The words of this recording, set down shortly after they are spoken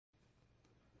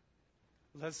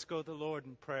Let's go to the Lord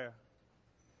in prayer.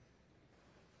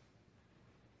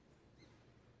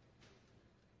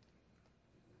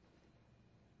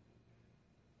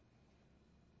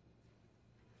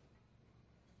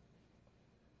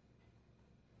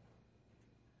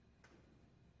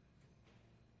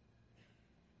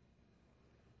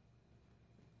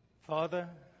 Father,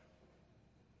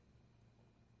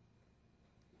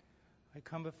 I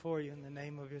come before you in the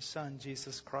name of your Son,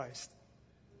 Jesus Christ.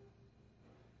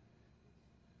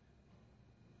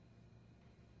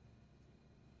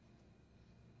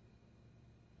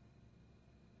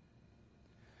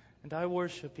 And I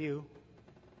worship you.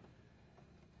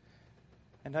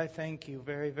 And I thank you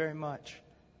very, very much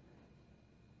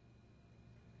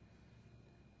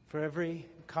for every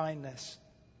kindness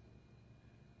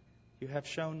you have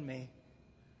shown me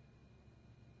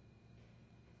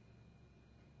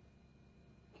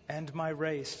and my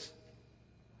race.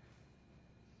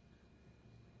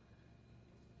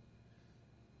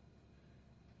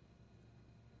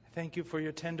 Thank you for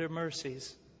your tender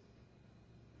mercies.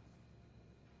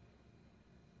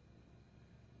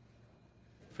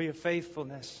 For your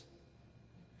faithfulness.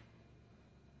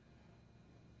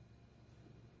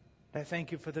 I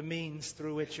thank you for the means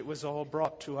through which it was all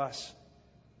brought to us.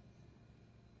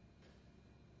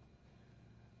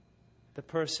 The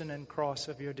person and cross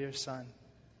of your dear Son.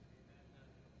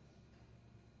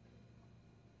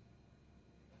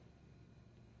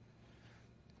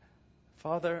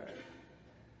 Father,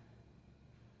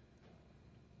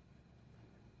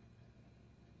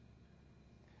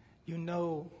 you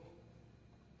know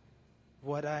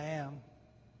what I am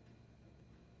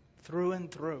through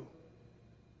and through.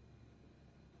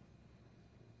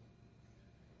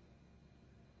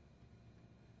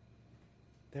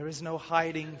 There is no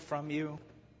hiding from you.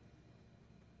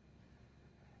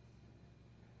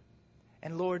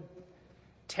 And Lord,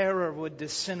 terror would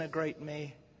disintegrate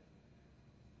me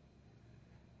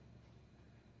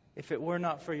if it were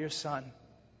not for your Son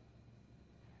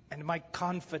and my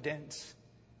confidence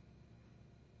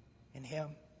in Him.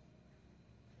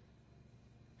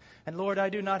 And Lord, I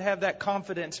do not have that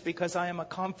confidence because I am a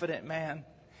confident man.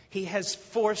 He has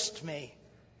forced me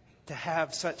to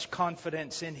have such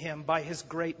confidence in Him by His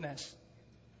greatness,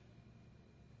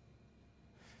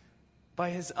 by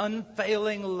His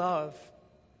unfailing love,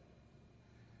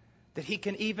 that He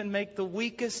can even make the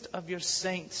weakest of your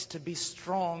saints to be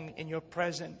strong in your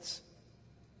presence.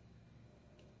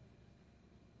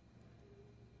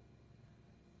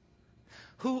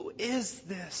 Who is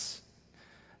this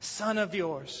Son of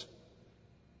yours?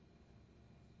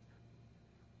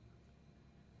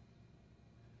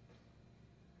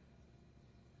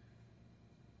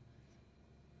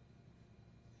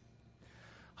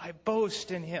 I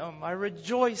boast in Him. I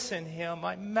rejoice in Him.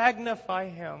 I magnify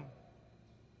Him.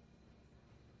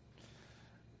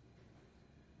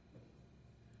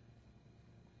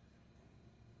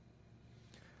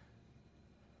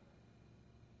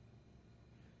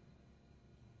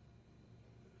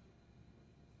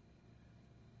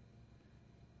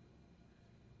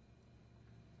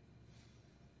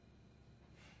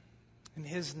 In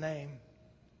His name,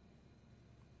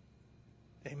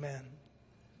 amen.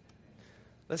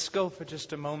 Let's go for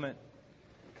just a moment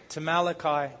to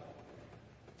Malachi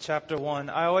chapter 1.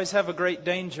 I always have a great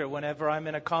danger whenever I'm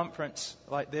in a conference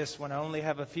like this, when I only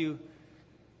have a few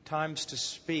times to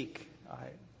speak.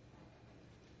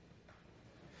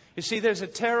 You see, there's a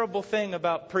terrible thing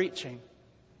about preaching.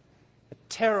 A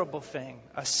terrible thing.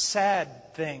 A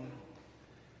sad thing.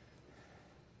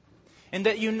 In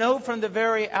that you know from the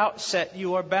very outset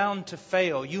you are bound to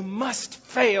fail. You must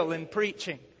fail in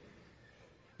preaching.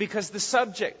 Because the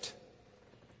subject,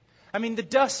 the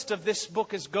dust of this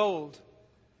book is gold.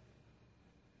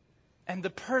 And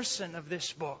the person of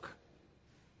this book,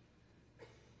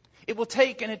 it will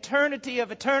take an eternity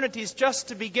of eternities just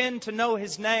to begin to know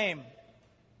His name.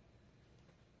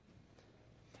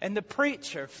 And the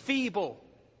preacher, feeble,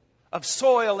 of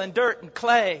soil and dirt and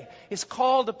clay, is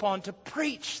called upon to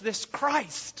preach this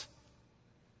Christ.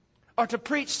 Or to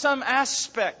preach some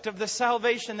aspect of the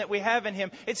salvation that we have in Him.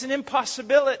 It's an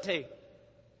impossibility.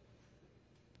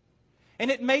 And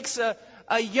it makes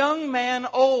a young man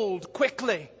old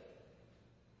quickly.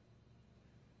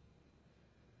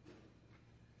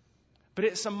 But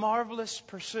it's a marvelous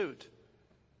pursuit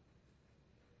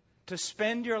to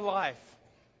spend your life,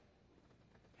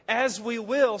 as we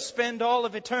will spend all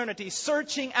of eternity,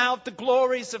 searching out the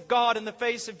glories of God in the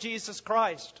face of Jesus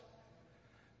Christ.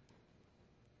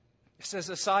 Just as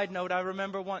a side note, I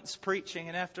remember once preaching,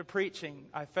 and after preaching,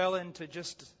 I fell into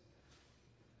just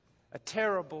a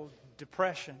terrible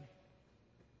depression.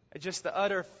 Just the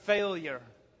utter failure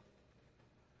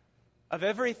of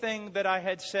everything that I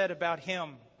had said about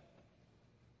Him.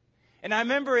 And I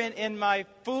remember in my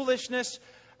foolishness,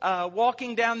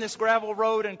 walking down this gravel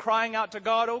road and crying out to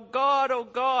God, "Oh God, oh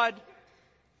God,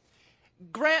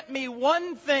 grant me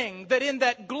one thing, that in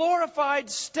that glorified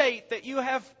state that you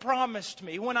have promised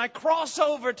me, when I cross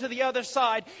over to the other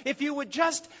side, if you would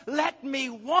just let me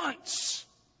once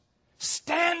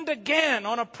stand again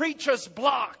on a preacher's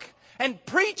block and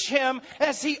preach Him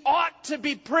as He ought to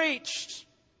be preached."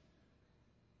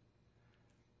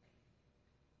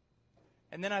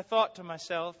 And then I thought to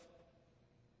myself,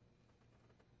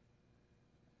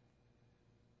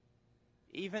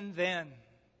 even then,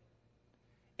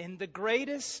 in the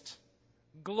greatest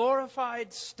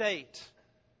glorified state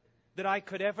that I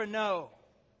could ever know,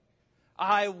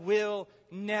 I will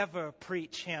never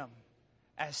preach Him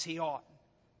as He ought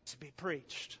to be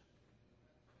preached.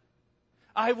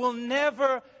 I will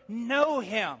never know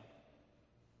Him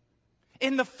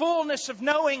in the fullness of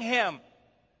knowing Him.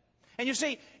 And you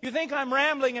see, you think I'm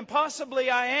rambling, and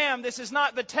possibly I am. This is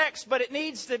not the text, but it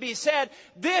needs to be said.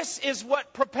 This is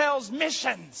what propels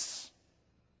missions.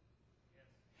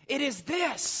 It is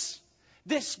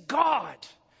this God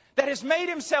that has made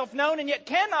Himself known and yet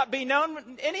cannot be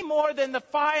known any more than the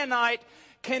finite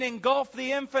can engulf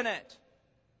the infinite.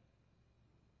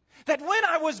 That when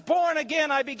I was born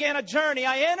again, I began a journey.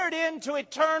 I entered into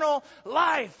eternal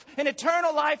life. And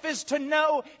eternal life is to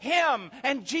know Him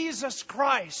and Jesus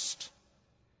Christ.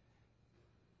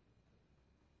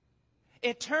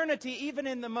 Eternity, even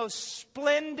in the most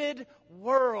splendid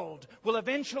world, will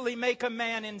eventually make a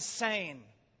man insane.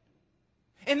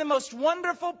 In the most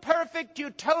wonderful, perfect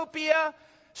utopia,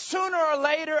 sooner or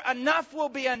later, enough will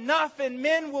be enough and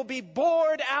men will be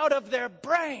bored out of their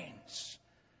brains.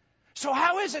 So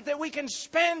how is it that we can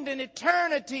spend an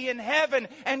eternity in heaven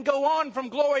and go on from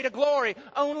glory to glory?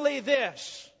 Only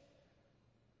this.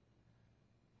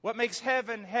 What makes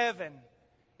heaven heaven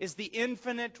is the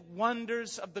infinite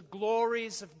wonders of the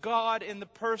glories of God in the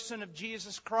person of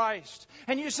Jesus Christ.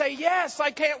 And you say, yes, I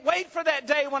can't wait for that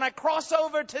day when I cross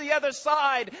over to the other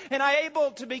side and I'm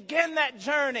able to begin that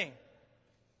journey.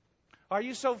 Are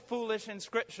you so foolish in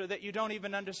Scripture that you don't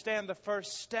even understand the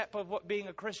first step of what being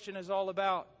a Christian is all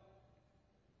about?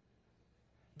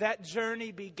 That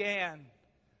journey began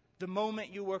the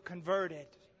moment you were converted.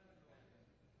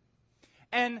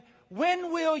 And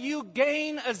when will you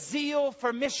gain a zeal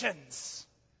for missions?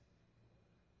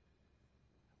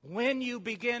 When you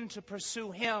begin to pursue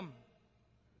Him.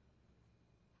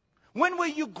 When will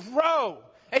you grow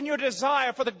in your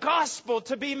desire for the gospel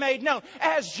to be made known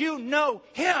as you know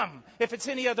Him? If it's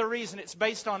any other reason, it's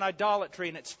based on idolatry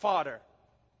and it's fodder.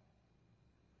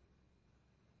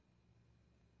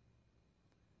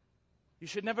 You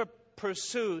should never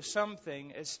pursue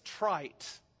something as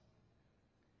trite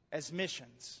as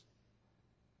missions.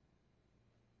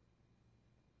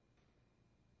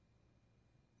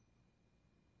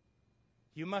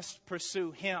 You must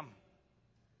pursue Him,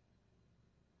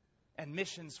 and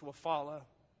missions will follow.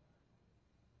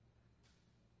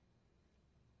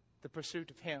 The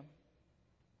pursuit of Him.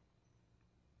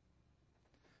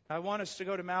 I want us to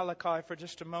go to Malachi for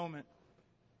just a moment.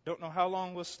 Don't know how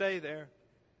long we'll stay there.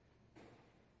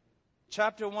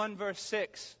 Chapter 1, verse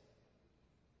 6.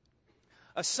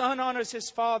 A son honors his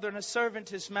father and a servant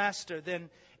his master. Then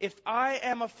if I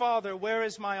am a father, where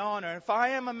is my honor? If I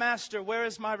am a master, where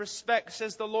is my respect?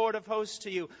 Says the Lord of hosts to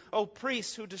you, O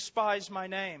priests who despise my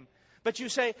name. But you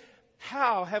say,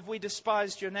 how have we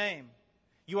despised your name?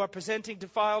 You are presenting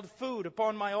defiled food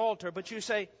upon my altar. But you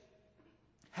say,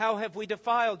 how have we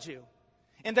defiled you?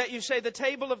 In that you say the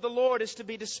table of the Lord is to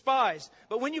be despised.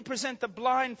 But when you present the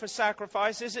blind for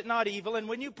sacrifice, is it not evil? And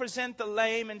when you present the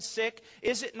lame and sick,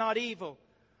 is it not evil?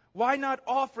 Why not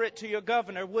offer it to your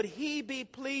governor? Would he be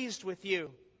pleased with you?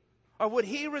 Or would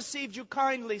he receive you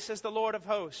kindly, says the Lord of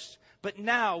hosts? But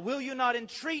now, will you not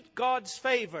entreat God's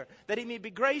favor, that He may be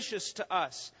gracious to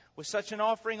us? With such an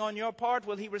offering on your part,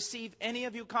 will He receive any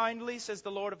of you kindly, says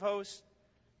the Lord of hosts?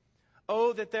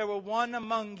 Oh, that there were one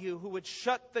among you who would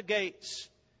shut the gates,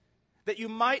 that you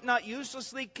might not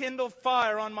uselessly kindle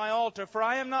fire on my altar. For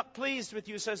I am not pleased with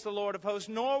you, says the Lord of hosts,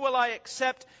 nor will I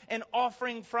accept an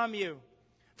offering from you.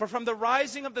 For from the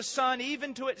rising of the sun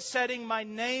even to its setting, my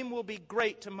name will be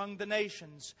great among the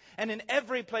nations. And in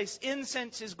every place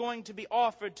incense is going to be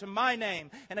offered to my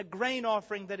name, and a grain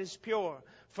offering that is pure.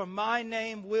 For my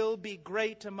name will be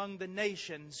great among the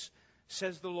nations,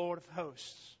 says the Lord of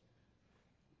hosts.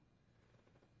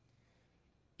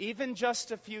 Even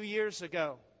just a few years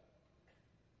ago,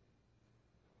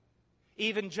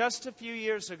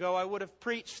 I would have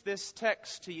preached this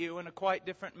text to you in a quite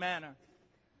different manner.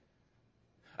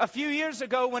 A few years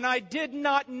ago, when I did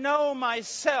not know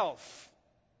myself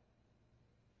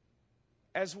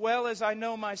as well as I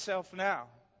know myself now,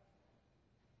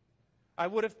 I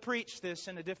would have preached this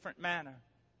in a different manner.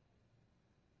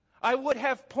 I would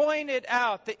have pointed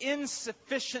out the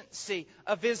insufficiency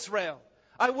of Israel.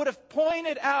 I would have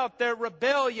pointed out their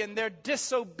rebellion, their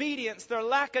disobedience, their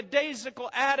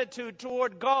lackadaisical attitude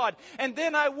toward God. And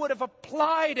then I would have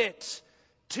applied it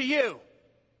to you,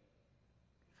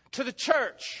 to the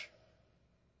church,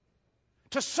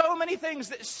 to so many things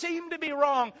that seem to be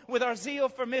wrong with our zeal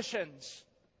for missions.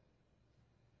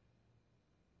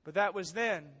 But that was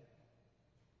then.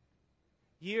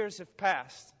 Years have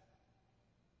passed.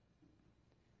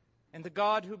 And the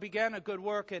God who began a good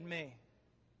work in me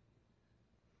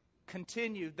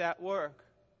continued that work.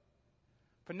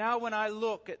 For now when I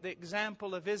look at the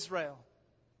example of Israel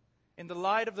in the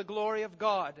light of the glory of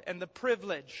God and the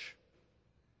privilege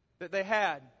that they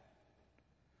had,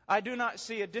 I do not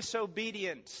see a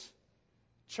disobedient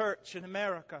church in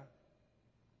America.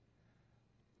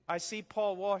 I see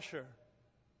Paul Washer.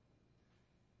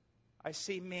 I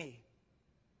see me.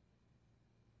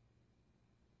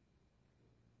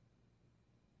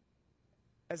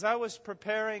 As I was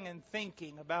preparing and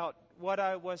thinking about what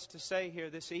I was to say here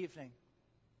this evening,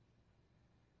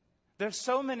 there's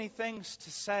so many things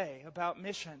to say about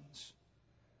missions,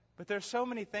 but there's so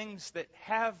many things that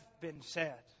have been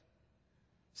said.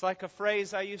 It's like a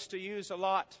phrase I used to use a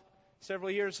lot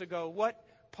several years ago. What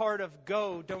part of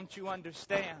go don't you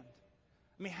understand?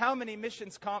 I mean, how many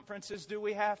missions conferences do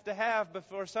we have to have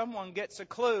before someone gets a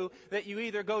clue that you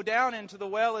either go down into the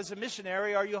well as a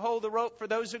missionary or you hold the rope for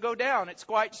those who go down? It's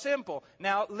quite simple.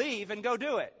 Now leave and go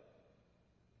do it.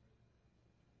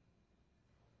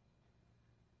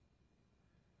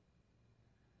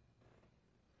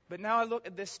 But now I look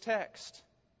at this text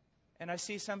and I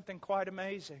see something quite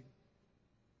amazing.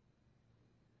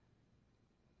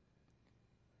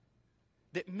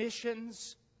 That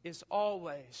missions is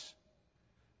always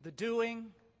the doing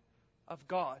of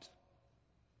God.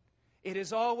 It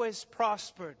is always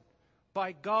prospered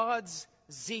by God's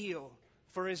zeal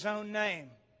for His own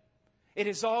name. It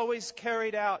is always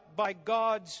carried out by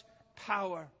God's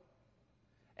power.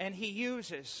 And He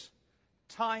uses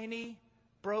tiny,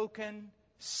 broken,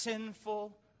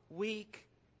 sinful, weak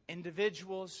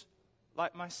individuals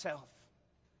like myself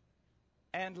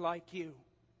and like you.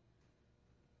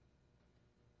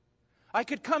 I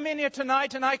could come in here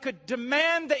tonight and I could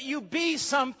demand that you be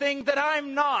something that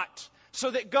I'm not,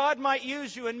 so that God might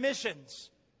use you in missions.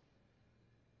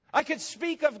 I could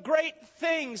speak of great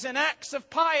things and acts of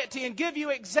piety and give you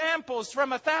examples from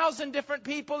 1,000 different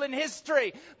people in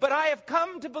history. But I have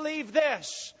come to believe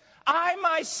this. I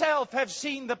myself have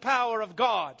seen the power of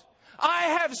God.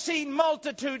 I have seen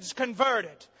multitudes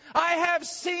converted. I have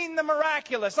seen the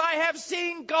miraculous. I have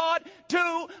seen God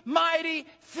do mighty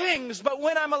things. But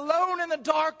when I'm alone in the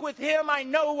dark with Him, I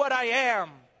know what I am.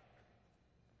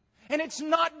 And it's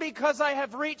not because I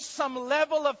have reached some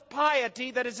level of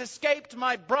piety that has escaped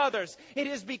my brothers. It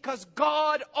is because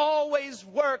God always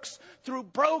works through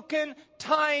broken,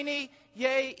 tiny,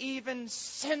 yea, even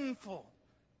sinful,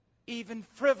 even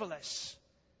frivolous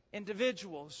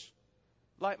individuals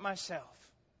like myself.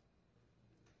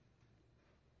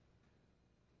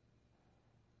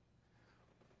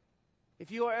 If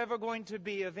you are ever going to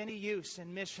be of any use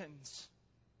in missions,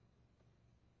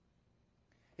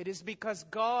 it is because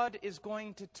God is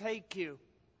going to take you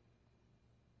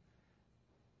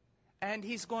and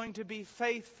He's going to be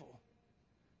faithful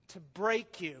to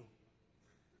break you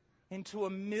into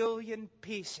 1,000,000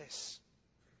 pieces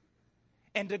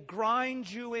and to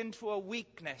grind you into a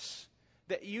weakness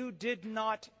that you did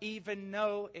not even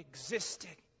know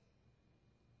existed.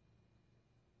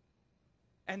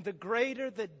 And the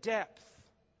greater the depth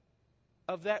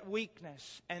of that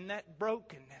weakness and that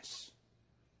brokenness,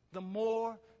 the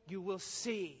more you will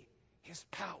see His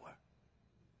power.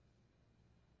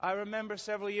 I remember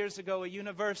several years ago a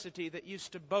university that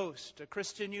used to boast, a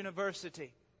Christian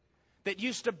university, that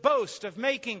used to boast of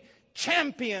making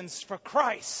champions for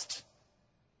Christ.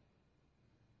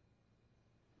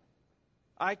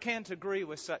 I can't agree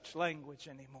with such language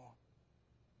anymore.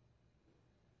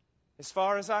 As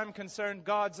far as I'm concerned,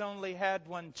 God's only had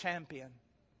one champion,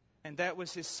 and that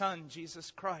was His Son,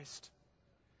 Jesus Christ.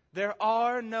 There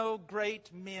are no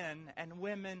great men and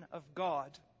women of God.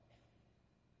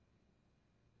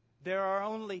 There are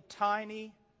only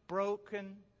tiny,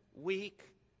 broken, weak,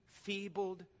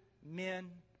 feebled men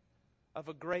of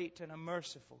a great and a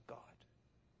merciful God.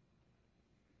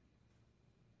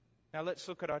 Now let's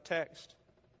look at our text.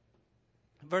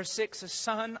 Verse 6, a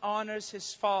son honors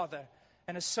his father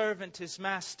and a servant his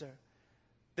master.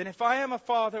 Then if I am a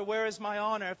father, where is my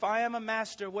honor? If I am a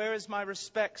master, where is my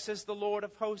respect? Says the Lord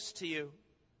of hosts to you.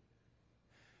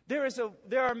 There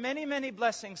are many, many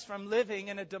blessings from living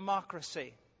in a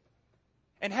democracy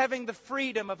and having the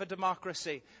freedom of a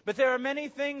democracy. But there are many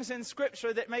things in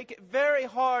Scripture that make it very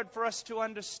hard for us to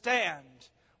understand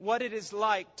what it is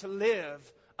like to live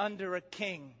under a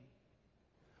king.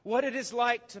 What it is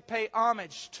like to pay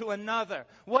homage to another.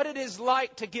 What it is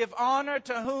like to give honor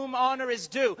to whom honor is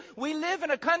due. We live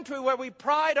in a country where we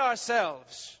pride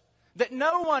ourselves that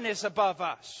no one is above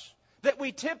us, that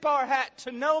we tip our hat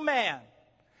to no man.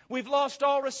 We've lost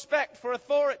all respect for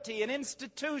authority and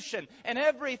institution and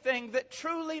everything that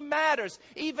truly matters,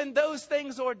 even those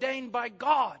things ordained by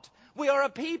God. We are a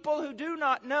people who do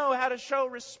not know how to show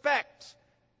respect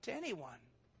to anyone.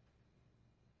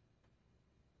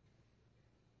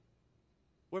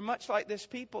 We're much like this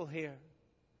people here.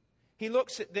 He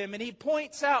looks at them and he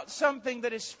points out something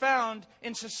that is found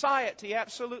in society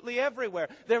absolutely everywhere.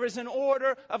 There is an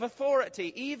order of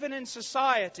authority, even in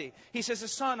society. He says a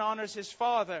son honors his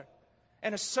father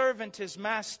and a servant his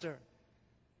master.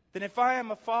 Then if I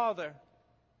am a father,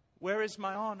 where is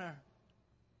my honor?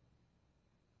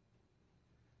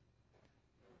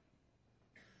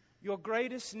 Your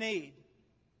greatest need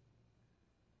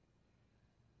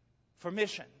for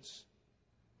missions,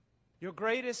 your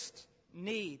greatest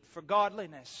need for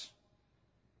godliness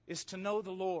is to know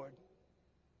the Lord.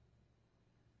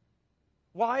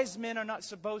 Wise men are not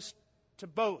supposed to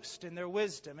boast in their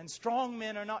wisdom, and strong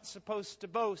men are not supposed to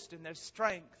boast in their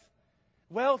strength.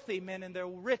 Wealthy men in their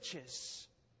riches.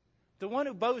 The one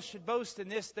who boasts should boast in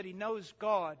this, that he knows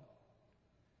God.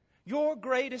 Your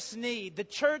greatest need, the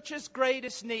church's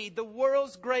greatest need, the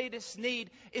world's greatest need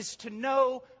is to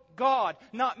know God,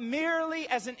 not merely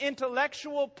as an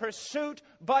intellectual pursuit,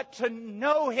 but to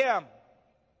know Him,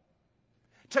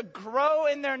 to grow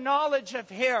in their knowledge of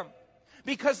Him.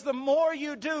 Because the more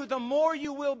you do, the more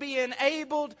you will be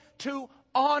enabled to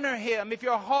honor Him if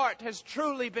your heart has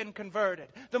truly been converted.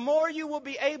 The more you will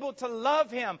be able to love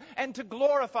Him and to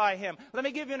glorify Him. Let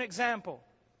me give you an example.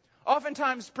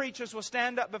 Oftentimes preachers will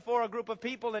stand up before a group of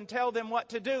people and tell them what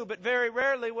to do, but very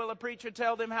rarely will a preacher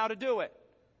tell them how to do it.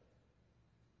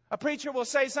 A preacher will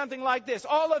say something like this: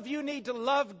 all of you need to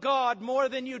love God more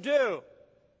than you do.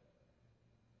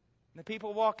 And the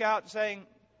people walk out saying,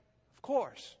 of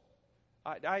course,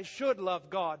 I should love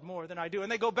God more than I do.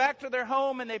 And they go back to their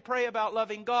home and they pray about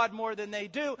loving God more than they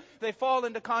do. They fall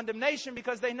into condemnation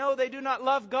because they know they do not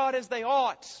love God as they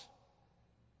ought.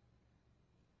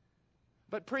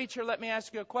 But preacher, let me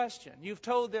ask you a question. You've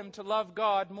told them to love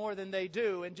God more than they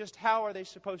do, and just how are they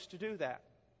supposed to do that?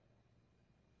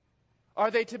 Are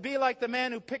they to be like the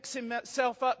man who picks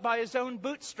himself up by his own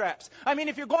bootstraps? I mean,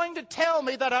 if you're going to tell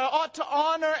me that I ought to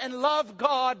honor and love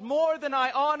God more than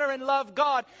I honor and love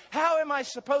God, how am I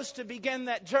supposed to begin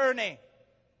that journey?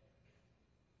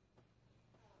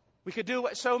 We could do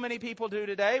what so many people do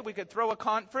today. We could throw a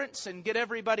conference and get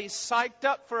everybody psyched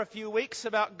up for a few weeks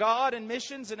about God and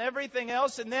missions and everything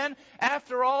else. And then,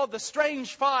 after all the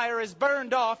strange fire is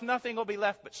burned off, nothing will be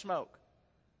left but smoke.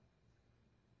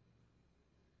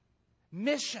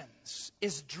 Missions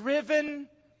is driven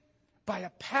by a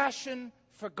passion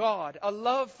for God, a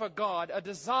love for God, a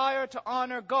desire to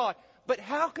honor God. But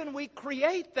how can we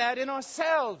create that in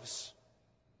ourselves?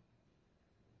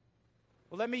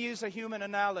 Well, let me use a human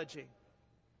analogy.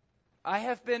 I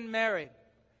have been married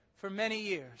for many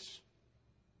years,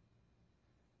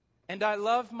 and I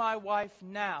love my wife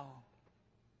now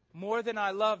more than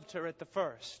I loved her at the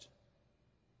first.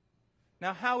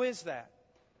 Now, how is that?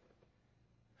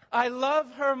 I love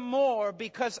her more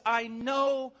because I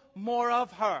know more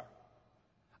of her.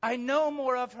 I know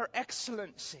more of her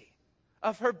excellency,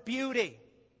 of her beauty,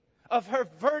 of her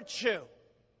virtue.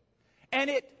 And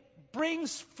it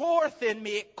brings forth in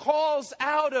me, it calls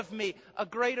out of me a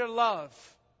greater love.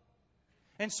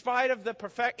 In spite of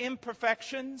the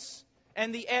imperfections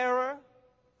and the error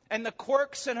and the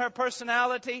quirks in her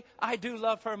personality, I do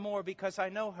love her more because I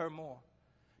know her more.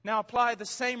 Now apply the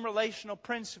same relational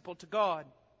principle to God.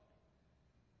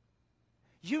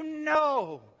 You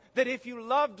know that if you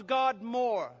loved God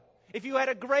more, if you had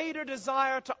a greater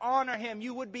desire to honor Him,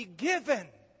 you would be given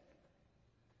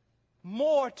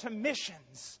more to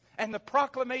missions and the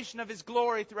proclamation of His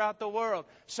glory throughout the world.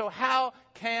 So how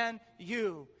can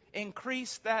you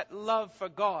increase that love for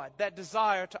God, that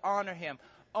desire to honor Him?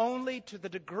 Only to the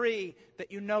degree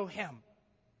that you know Him.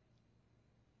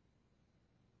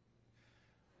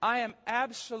 I am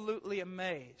absolutely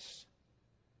amazed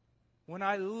when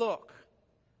I look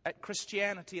at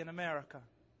Christianity in America.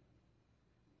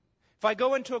 If I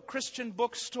go into a Christian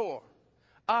bookstore,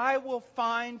 I will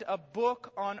find a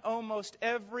book on almost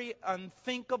every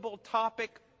unthinkable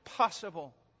topic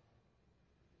possible.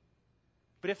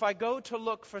 But if I go to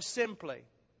look for simply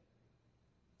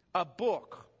a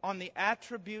book on the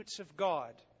attributes of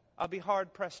God, I'll be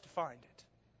hard-pressed to find it.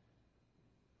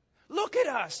 Look at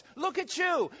us. Look at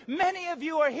you. Many of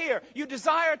you are here. You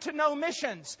desire to know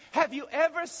missions. Have you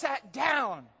ever sat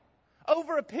down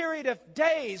over a period of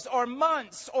days or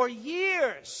months or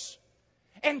years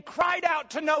and cried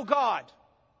out to know God?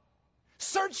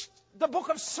 Search the book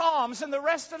of Psalms and the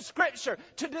rest of Scripture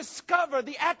to discover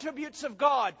the attributes of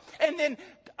God, and then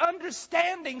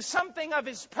understanding something of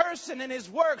His person and His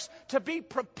works to be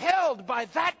propelled by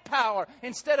that power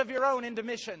instead of your own into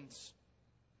missions.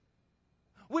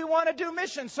 We want to do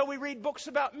missions, so we read books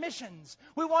about missions.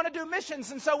 We want to do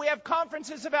missions, and so we have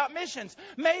conferences about missions.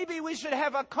 Maybe we should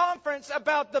have a conference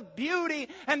about the beauty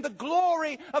and the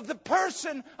glory of the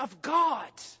person of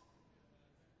God.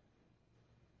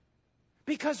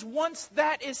 Because once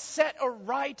that is set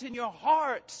aright in your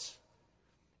heart,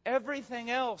 everything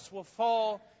else will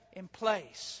fall in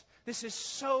place. This is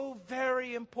so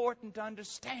very important to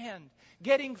understand.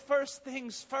 Getting first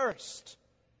things first.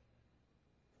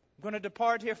 I'm going to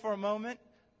depart here for a moment,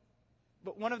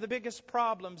 but one of the biggest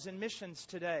problems in missions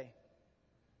today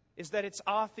is that it's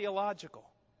atheological.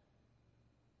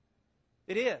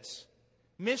 It is.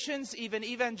 Missions, even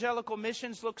evangelical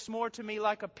missions, looks more to me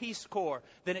like a Peace Corps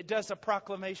than it does a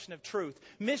proclamation of truth.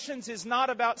 Missions is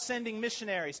not about sending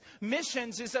missionaries.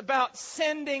 Missions is about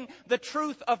sending the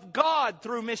truth of God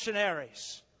through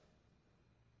missionaries.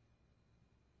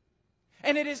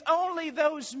 And it is only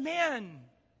those men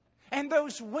and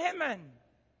those women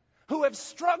who have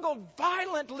struggled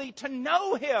violently to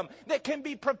know Him that can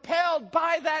be propelled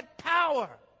by that power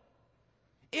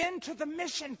into the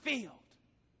mission field.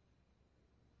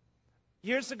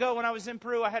 Years ago when I was in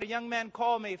Peru, I had a young man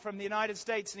call me from the United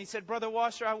States, and he said, "Brother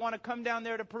Washer, I want to come down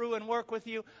there to Peru and work with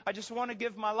you. I just want to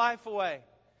give my life away."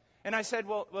 And I said,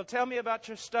 well, tell me about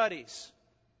your studies.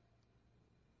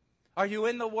 Are you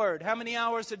in the Word? How many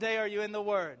hours a day are you in the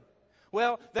Word?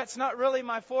 Well, that's not really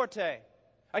my forte.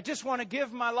 I just want to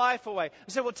give my life away.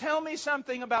 I said, well, tell me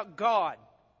something about God.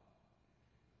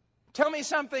 Tell me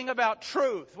something about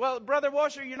truth. Well, Brother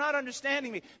Washer, you're not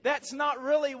understanding me. That's not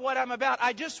really what I'm about.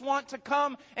 I just want to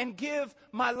come and give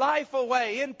my life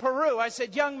away in Peru. I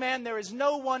said, young man, there is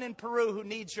no one in Peru who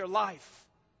needs your life.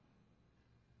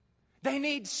 They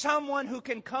need someone who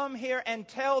can come here and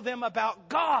tell them about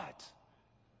God.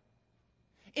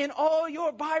 In all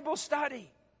your Bible study,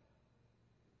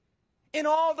 in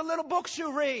all the little books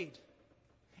you read,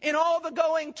 in all the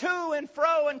going to and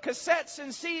fro and cassettes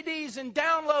and CDs and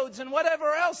downloads and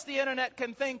whatever else the internet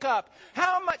can think up,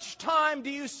 how much time do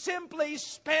you simply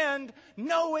spend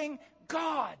knowing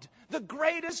God, the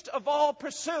greatest of all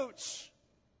pursuits?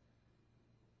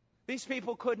 These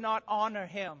people could not honor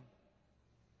Him.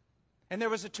 And there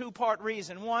was a two-part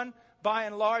reason. One, by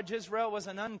and large, Israel was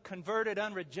an unconverted,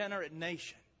 unregenerate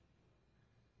nation.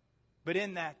 But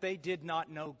in that, they did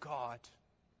not know God.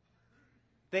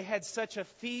 They had such a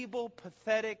feeble,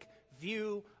 pathetic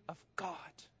view of God.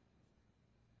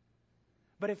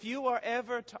 But if you are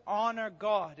ever to honor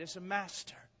God as a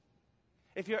master,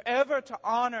 if you're ever to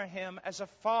honor Him as a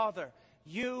father,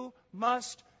 you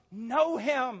must know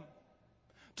Him.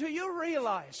 Do you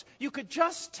realize you could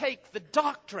just take the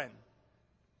doctrine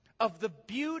of the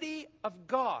beauty of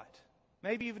God?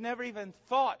 Maybe you've never even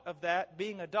thought of that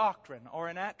being a doctrine or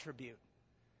an attribute.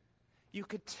 You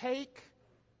could take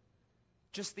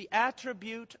just the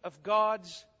attribute of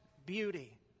God's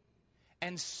beauty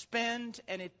and spend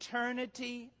an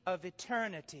eternity of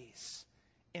eternities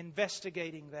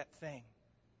investigating that thing.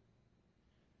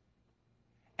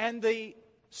 And the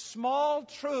small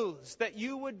truths that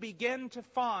you would begin to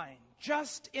find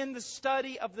just in the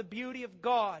study of the beauty of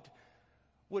God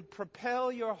would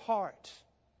propel your heart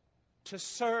to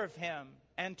serve Him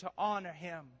and to honor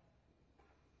Him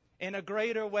in a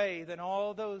greater way than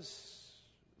all those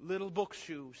little books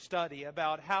you study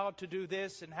about how to do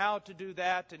this and how to do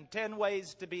that and 10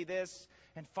 ways to be this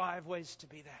and 5 ways to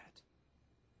be that.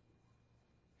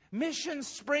 Mission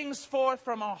springs forth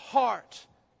from a heart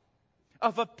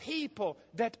of a people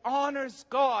that honors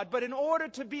God. But in order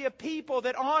to be a people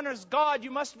that honors God,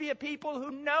 you must be a people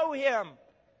who know Him.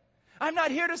 I'm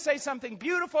not here to say something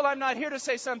beautiful. I'm not here to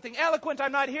say something eloquent.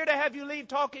 I'm not here to have you leave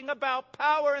talking about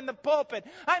power in the pulpit.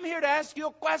 I'm here to ask you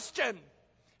a question.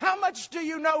 How much do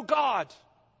you know God?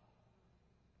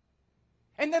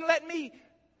 And then let me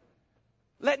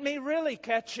really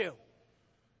catch you.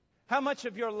 How much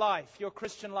of your life, your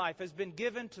Christian life, has been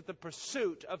given to the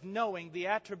pursuit of knowing the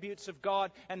attributes of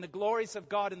God and the glories of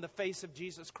God in the face of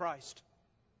Jesus Christ?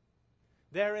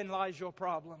 Therein lies your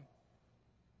problem.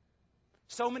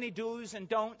 So many do's and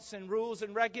don'ts and rules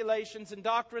and regulations and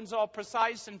doctrines, all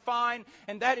precise and fine,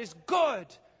 and that is good.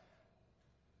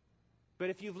 But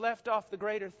if you've left off the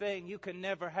greater thing, you can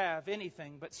never have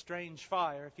anything but strange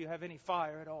fire, if you have any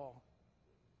fire at all.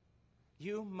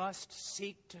 You must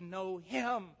seek to know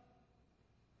Him.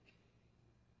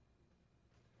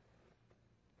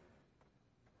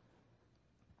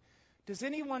 Does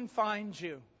anyone find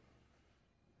you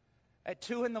at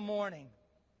 2 a.m.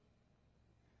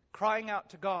 crying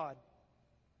out to God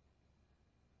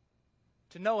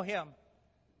to know Him?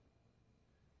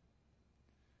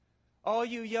 All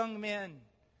you young men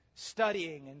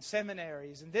studying in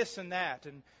seminaries and this and that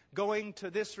and going to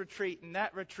this retreat and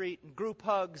that retreat and group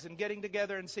hugs and getting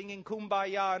together and singing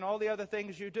Kumbaya and all the other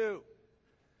things you do.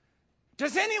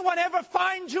 Does anyone ever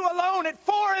find you alone at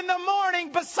 4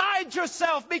 a.m. beside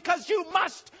yourself because you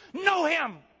must know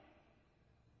Him?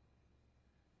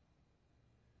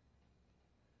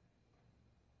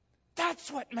 That's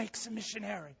what makes a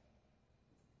missionary.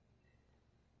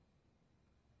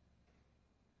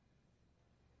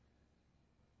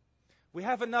 We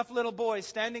have enough little boys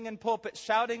standing in pulpits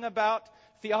shouting about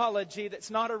theology that's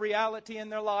not a reality in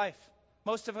their life.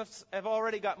 Most of us have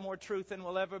already got more truth than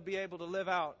we'll ever be able to live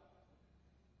out.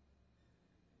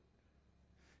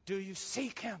 Do you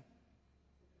seek Him?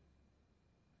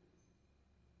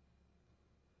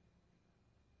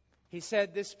 He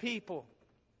said, this people,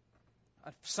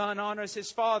 a son honors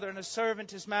his father and a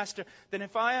servant his master. Then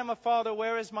if I am a father,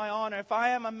 where is my honor? If I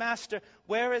am a master,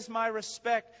 where is my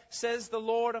respect? Says the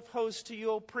Lord of hosts to you,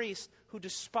 O priests, who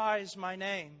despise my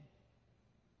name.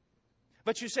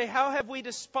 But you say, how have we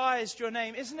despised your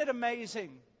name? Isn't it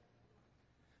amazing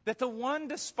that the one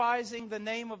despising the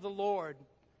name of the Lord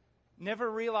never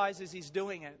realizes he's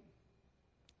doing it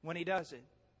when he does it?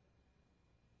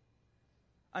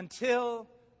 Until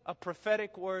a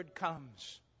prophetic word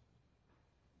comes.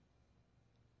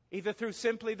 Either through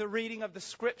simply the reading of the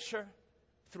Scripture,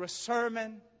 through a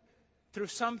sermon, through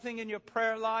something in your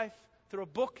prayer life, through a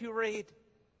book you read,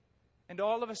 and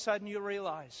all of a sudden you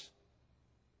realize,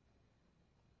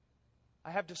 I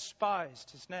have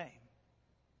despised His name.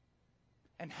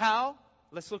 And how?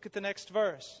 Let's look at the next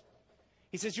verse.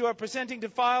 He says, you are presenting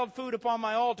defiled food upon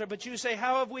my altar, but you say,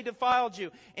 how have we defiled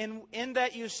you? In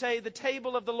that you say, the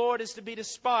table of the Lord is to be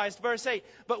despised. Verse 8,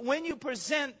 but when you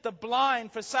present the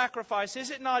blind for sacrifice,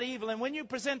 is it not evil? And when you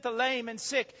present the lame and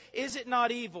sick, is it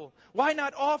not evil? Why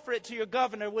not offer it to your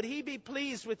governor? Would he be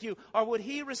pleased with you, or would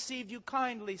he receive you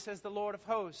kindly, says the Lord of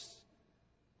hosts?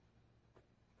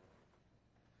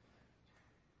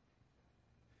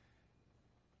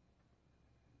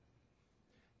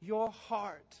 Your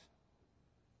heart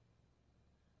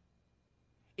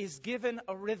is given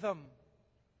a rhythm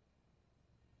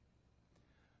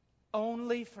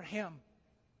only for Him.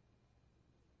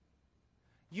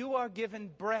 You are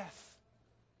given breath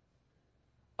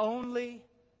only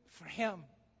for Him.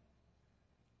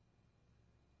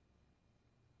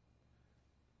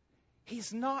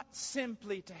 He's not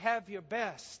simply to have your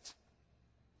best.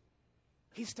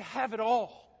 He's to have it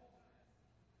all.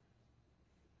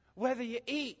 Whether you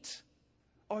eat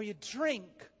or you drink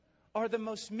or the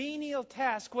most menial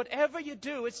task, whatever you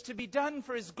do, it's to be done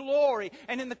for His glory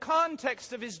and in the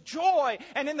context of His joy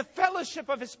and in the fellowship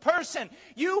of His person.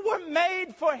 You were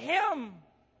made for Him.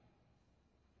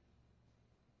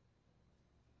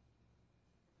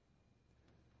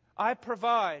 I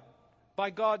provide, by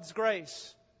God's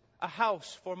grace, a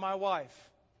house for my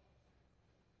wife.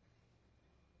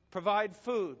 Provide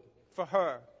food for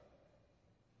her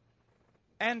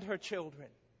and her children.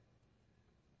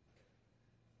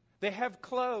 They have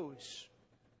clothes.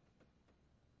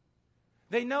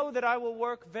 They know that I will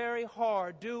work very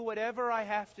hard, do whatever I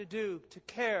have to do to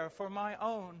care for my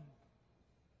own.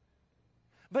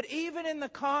 But even in the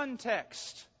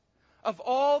context of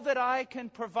all that I can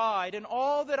provide and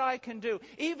all that I can do,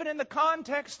 even in the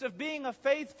context of being a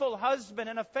faithful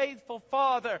husband and a faithful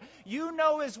father, you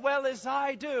know as well as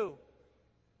I do,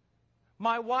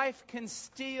 my wife can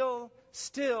still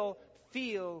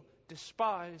feel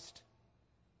despised.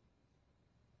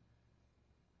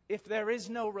 If there is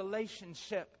no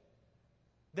relationship,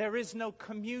 there is no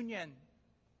communion.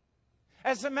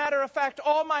 As a matter of fact,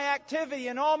 all my activity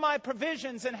and all my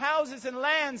provisions and houses and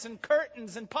lands and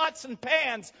curtains and pots and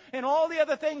pans and all the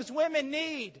other things women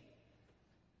need,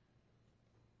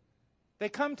 they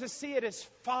come to see it as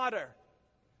fodder.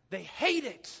 They hate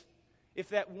it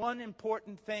if that one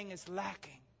important thing is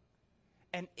lacking.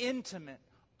 An intimate,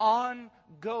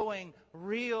 ongoing,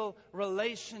 real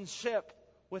relationship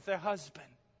with their husband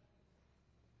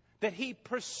that he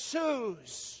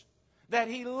pursues, that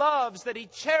he loves, that he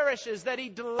cherishes, that he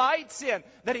delights in,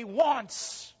 that he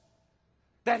wants,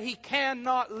 that he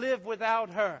cannot live without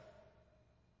her.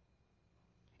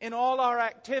 In all our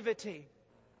activity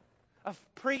of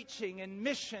preaching and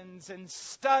missions and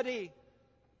study,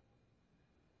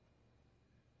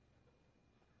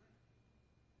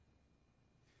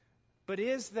 but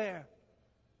is there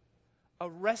a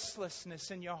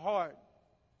restlessness in your heart?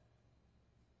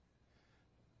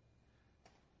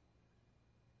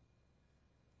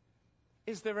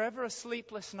 Is there ever a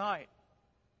sleepless night?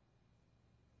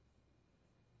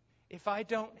 If I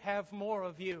don't have more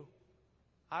of you,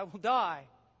 I will die.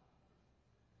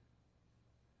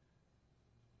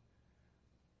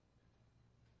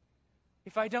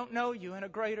 If I don't know you in a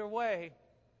greater way,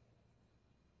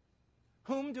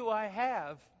 whom do I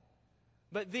have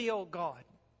but Thee, O God?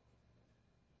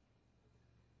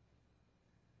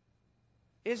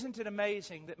 Isn't it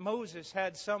amazing that Moses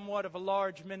had somewhat of a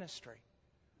large ministry?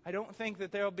 I don't think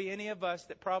that there will be any of us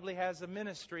that probably has a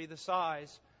ministry the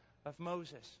size of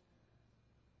Moses.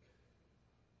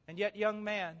 And yet, young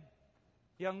man,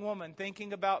 young woman,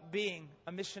 thinking about being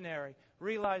a missionary,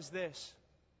 realize this,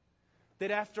 that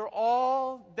after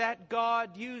all that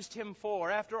God used him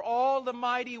for, after all the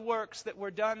mighty works that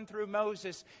were done through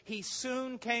Moses, he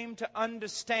soon came to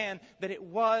understand that it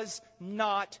was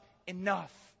not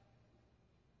enough.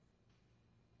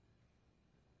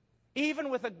 Even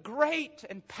with a great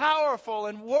and powerful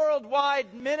and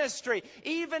worldwide ministry,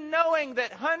 even knowing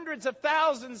that hundreds of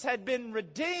thousands had been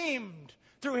redeemed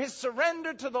through his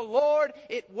surrender to the Lord,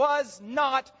 it was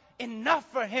not enough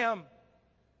for him.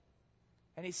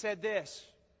 And he said this,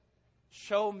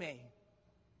 "Show me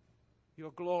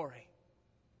your glory.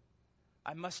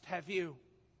 I must have you."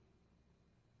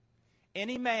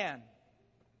 Any man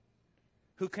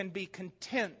who can be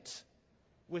content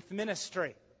with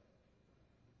ministry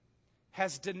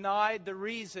has denied the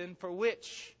reason for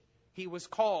which he was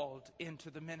called into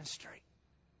the ministry.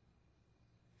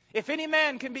 If any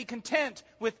man can be content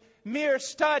with mere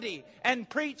study and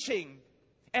preaching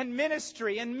and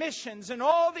ministry and missions and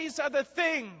all these other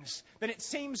things, then it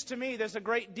seems to me there's a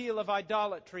great deal of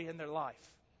idolatry in their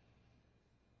life.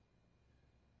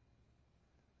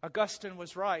 Augustine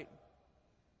was right.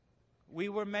 We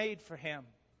were made for Him.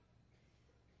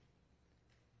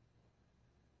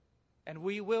 And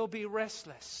we will be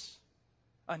restless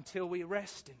until we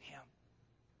rest in Him.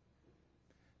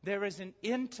 There is an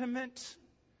intimate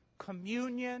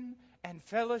communion and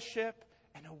fellowship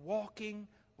and a walking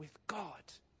with God.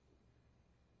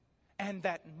 And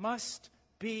that must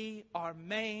be our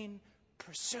main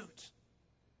pursuit.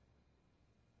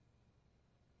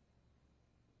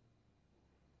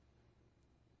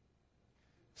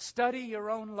 Study your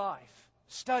own life.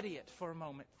 Study it for a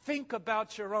moment. Think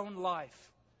about your own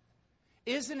life.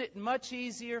 Isn't it much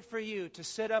easier for you to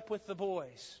sit up with the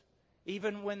boys,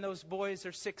 even when those boys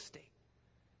are 60?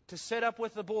 To sit up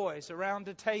with the boys around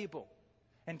a table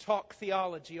and talk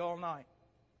theology all night?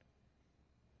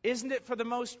 Isn't it for the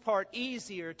most part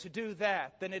easier to do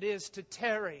that than it is to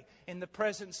tarry in the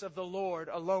presence of the Lord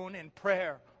alone in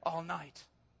prayer all night?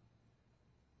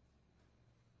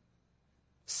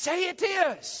 Say it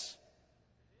is.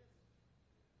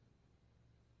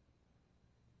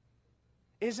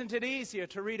 Isn't it easier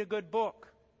to read a good book?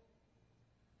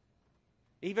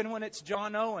 Even when it's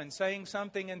John Owen saying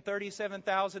something in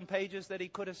 37,000 pages that he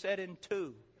could have said in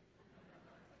 2.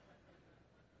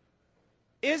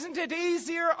 Isn't it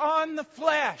easier on the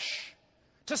flesh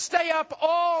to stay up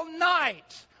all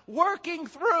night working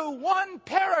through one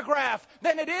paragraph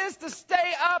than it is to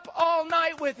stay up all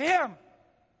night with Him?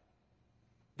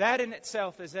 That in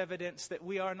itself is evidence that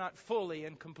we are not fully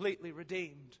and completely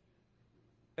redeemed.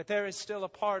 That there is still a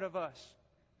part of us,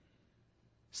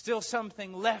 still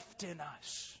something left in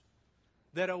us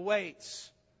that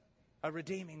awaits a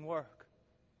redeeming work,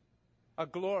 a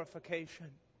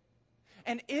glorification.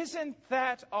 And isn't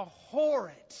that a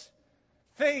horrid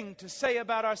thing to say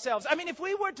about ourselves? I mean, if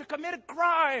we were to commit a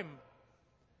crime,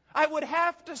 I would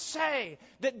have to say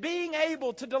that being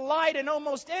able to delight in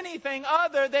almost anything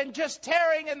other than just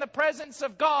tarrying in the presence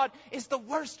of God is the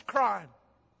worst crime.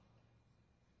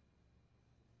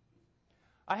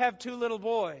 I have 2 little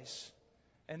boys,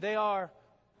 and they are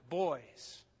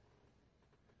boys.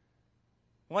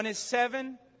 One is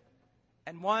 7,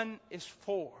 and one is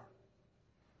 4.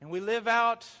 And we live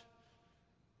out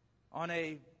on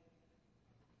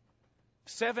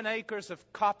 7 acres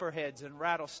of copperheads and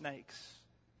rattlesnakes.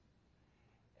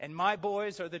 And my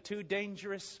boys are the 2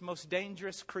 most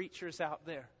dangerous creatures out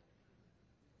there.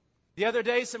 The other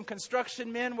day, some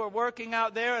construction men were working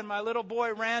out there, and my little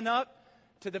boy ran up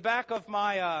to the back of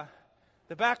my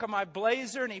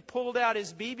blazer, and he pulled out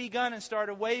his BB gun and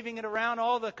started waving it around.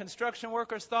 All the construction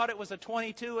workers thought it was a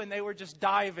 .22, and they were just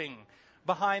diving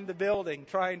behind the building,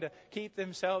 trying to keep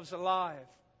themselves alive.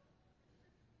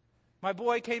 My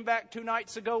boy came back 2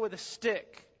 nights ago with a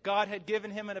stick. God had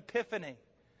given him an epiphany.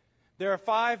 There are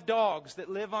 5 dogs that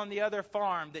live on the other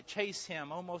farm that chase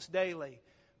him almost daily.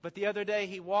 But the other day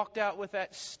he walked out with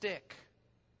that stick.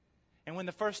 And when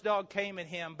the first dog came at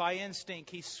him, by instinct,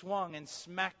 he swung and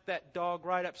smacked that dog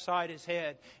right upside his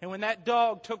head. And when that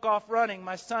dog took off running,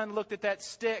 my son looked at that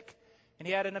stick and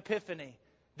he had an epiphany.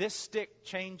 This stick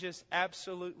changes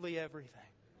absolutely everything.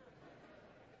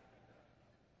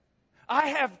 I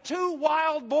have 2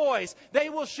 wild boys. They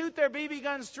will shoot their BB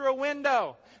guns through a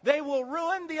window. They will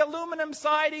ruin the aluminum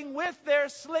siding with their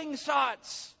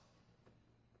slingshots.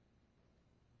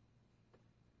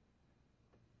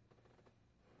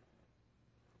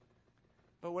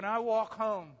 But when I walk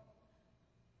home,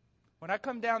 when I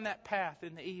come down that path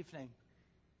in the evening,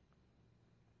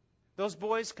 those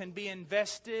boys can be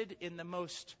invested in the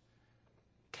most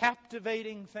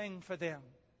captivating thing for them.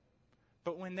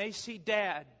 But when they see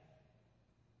Dad,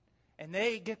 and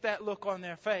they get that look on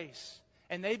their face,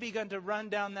 and they begin to run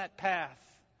down that path,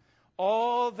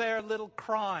 all their little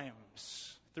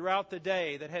crimes throughout the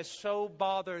day that has so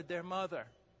bothered their mother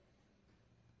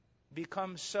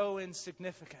become so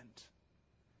insignificant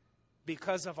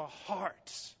because of a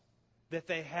heart that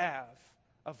they have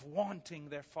of wanting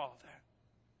their Father.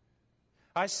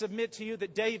 I submit to you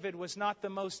that David was not the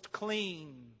most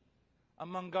clean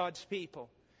among God's people.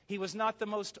 He was not the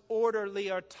most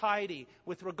orderly or tidy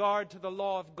with regard to the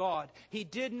law of God. He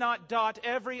did not dot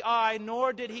every I,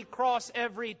 nor did he cross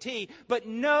every T. But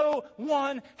no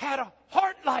one had a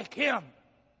heart like him.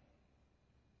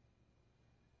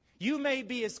 You may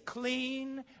be as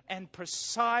clean and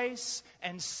precise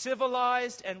and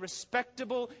civilized and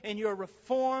respectable in your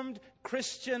reformed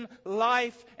Christian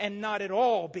life and not at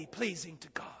all be pleasing to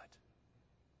God.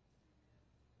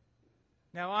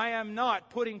 Now, I am not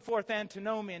putting forth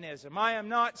antinomianism. I am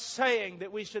not saying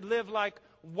that we should live like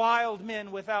wild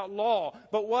men without law.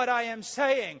 But what I am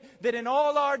saying, that in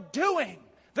all our doing,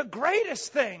 the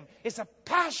greatest thing is a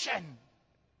passion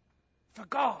for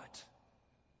God.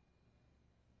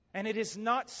 And it is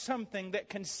not something that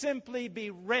can simply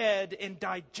be read and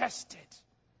digested.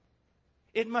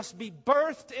 It must be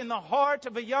birthed in the heart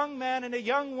of a young man and a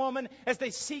young woman as they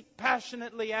seek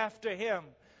passionately after Him.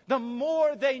 The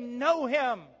more they know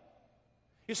Him.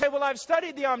 You say, well, I've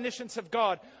studied the omniscience of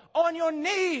God. On your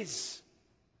knees.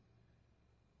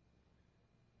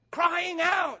 Crying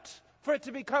out for it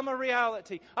to become a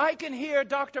reality. I can hear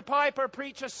Dr. Piper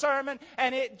preach a sermon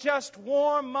and it just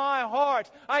warmed my heart.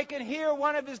 I can hear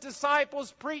one of his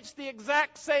disciples preach the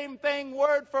exact same thing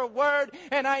word for word,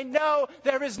 and I know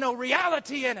there is no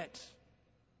reality in it.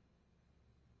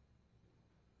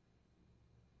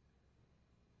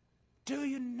 Do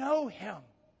you know Him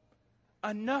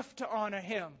enough to honor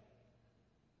Him?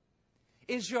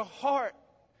 Is your heart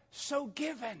so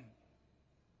given?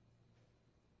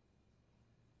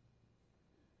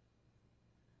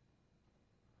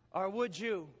 Or would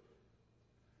you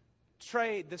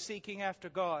trade the seeking after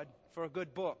God for a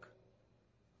good book?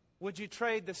 Would you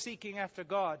trade the seeking after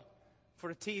God for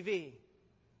a TV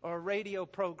or a radio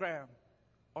program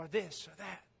or this or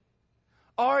that?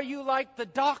 Are you like the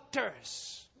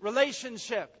doctor's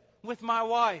relationship with my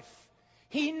wife?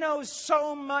 He knows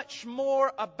so much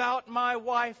more about my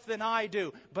wife than I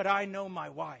do, but I know my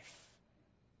wife.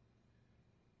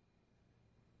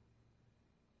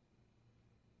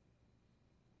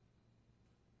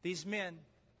 These men,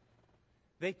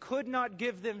 they could not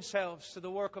give themselves to the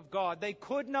work of God. They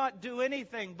could not do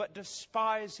anything but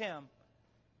despise Him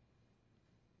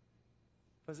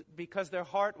because their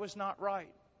heart was not right.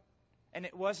 And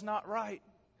it was not right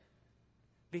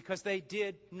because they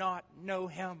did not know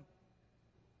Him.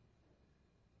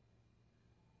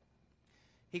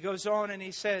 He goes on and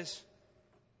he says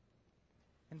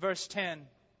in verse 10,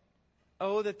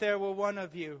 "Oh, that there were one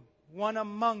of you, one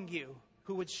among you,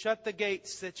 who would shut the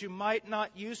gates, that you might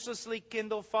not uselessly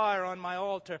kindle fire on my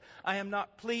altar. I am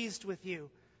not pleased with you,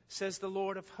 says the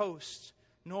Lord of hosts,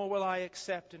 nor will I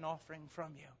accept an offering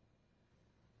from you."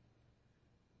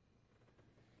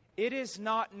 It is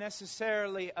not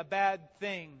necessarily a bad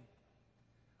thing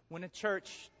when a church,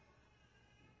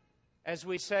 as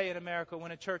we say in America,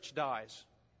 when a church dies,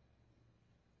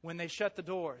 when they shut the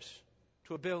doors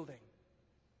to a building.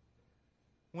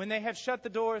 When they have shut the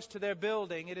doors to their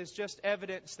building, it is just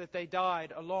evidence that they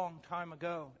died a long time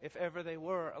ago, if ever they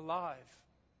were alive.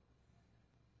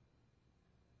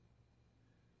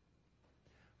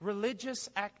 religious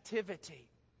activity,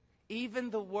 even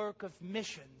the work of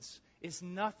missions, is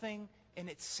nothing in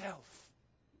itself.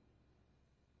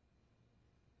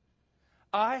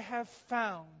 I have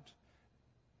found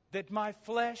that my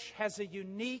flesh has a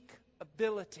unique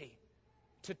ability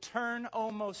to turn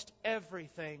almost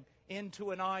everything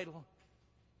into an idol.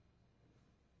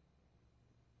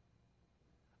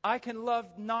 I can love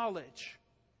knowledge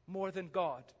more than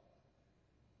God.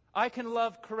 I can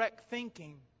love correct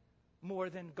thinking more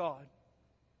than God.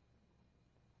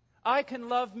 I can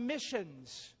love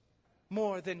missions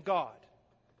more than God.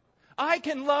 I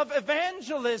can love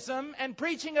evangelism and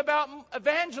preaching about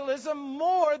evangelism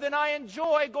more than I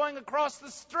enjoy going across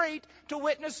the street to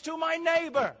witness to my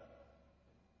neighbor.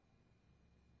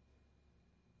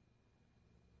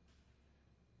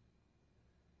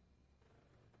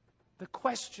 The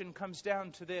question comes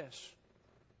down to this.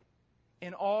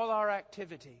 In all our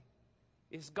activity,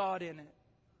 is God in it?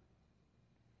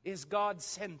 Is God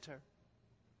center?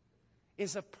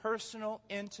 Is a personal,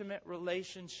 intimate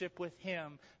relationship with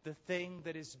Him the thing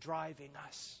that is driving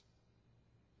us?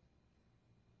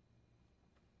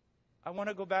 I want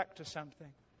to go back to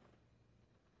something.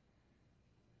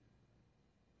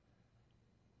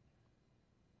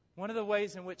 One of the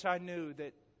ways in which I knew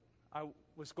that I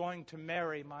was going to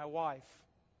marry my wife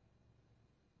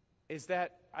is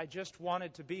that I just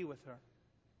wanted to be with her.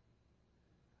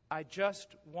 I just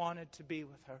wanted to be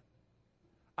with her.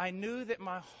 I knew that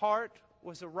my heart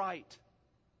was aright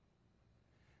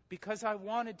because I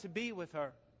wanted to be with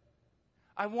her.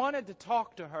 I wanted to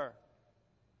talk to her.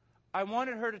 I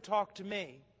wanted her to talk to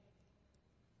me.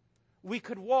 We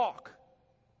could walk,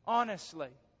 honestly,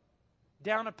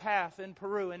 down a path in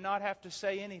Peru and not have to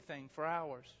say anything for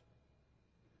hours.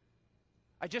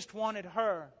 I just wanted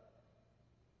her.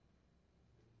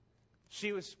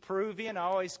 She was Peruvian. I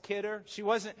always kid her. She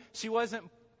wasn't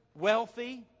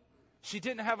wealthy. She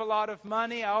didn't have a lot of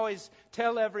money. I always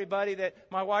tell everybody that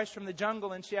my wife's from the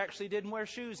jungle and she actually didn't wear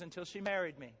shoes until she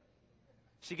married me.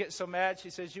 She gets so mad. She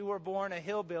says, "You were born a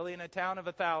hillbilly in a town of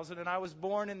 1,000 and I was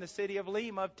born in the city of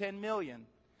Lima of 10 million.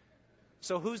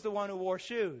 So who's the one who wore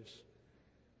shoes?"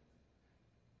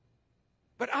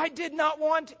 But I did not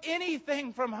want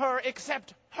anything from her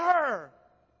except her.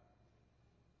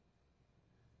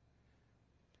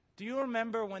 Do you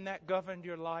remember when that governed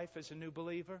your life as a new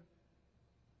believer?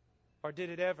 Or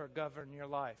did it ever govern your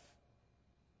life?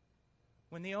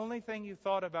 When the only thing you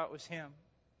thought about was Him.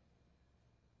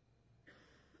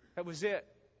 That was it.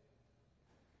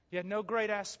 You had no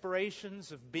great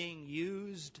aspirations of being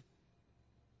used.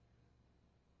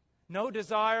 No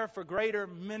desire for greater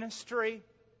ministry.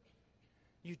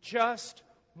 You just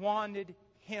wanted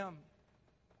Him.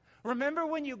 Remember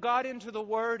when you got into the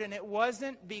Word and it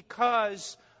wasn't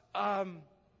because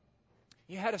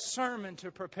you had a sermon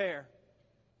to prepare,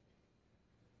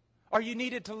 or you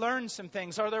needed to learn some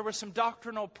things, or there were some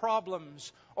doctrinal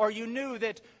problems, or you knew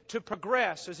that to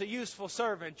progress as a useful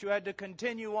servant, you had to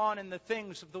continue on in the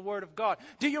things of the Word of God.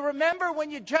 Do you remember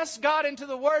when you just got into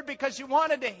the Word because you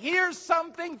wanted to hear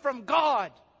something from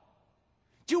God?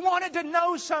 You wanted to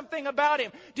know something about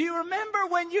Him? Do you remember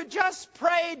when you just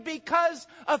prayed because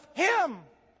of Him?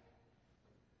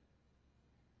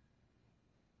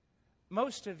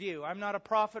 Most of you, I'm not a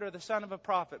prophet or the son of a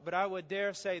prophet, but I would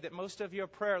dare say that most of your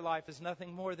prayer life is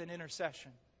nothing more than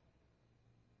intercession.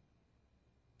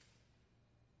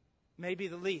 Maybe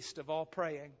the least of all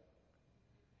praying.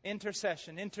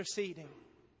 Intercession, interceding.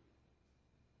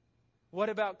 What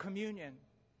about communion?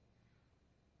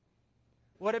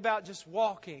 What about just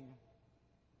walking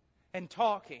and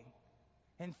talking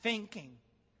and thinking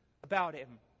about Him?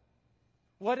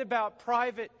 What about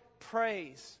private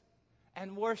praise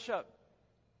and worship?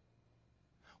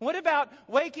 What about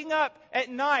waking up at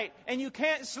night and you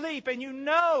can't sleep and you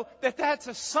know that that's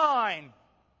a sign?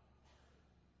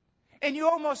 And you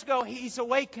almost go, He's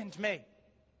awakened me.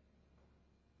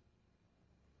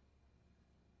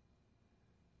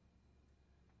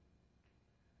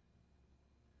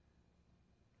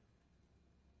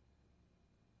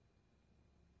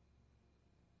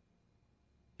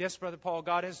 Yes, Brother Paul,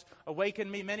 God has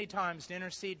awakened me many times to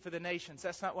intercede for the nations.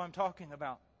 That's not what I'm talking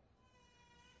about.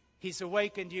 He's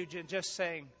awakened you just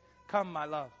saying, "Come, my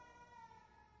love.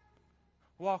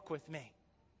 Walk with me.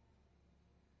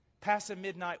 Pass a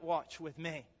midnight watch with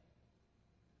me.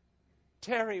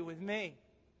 Tarry with me."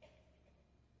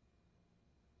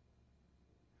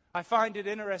 I find it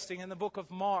interesting in the book of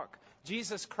Mark,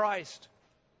 Jesus Christ,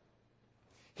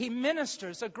 He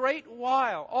ministers a great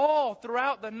while all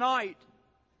throughout the night.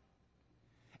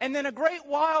 And then a great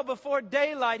while before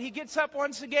daylight, He gets up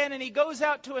once again and He goes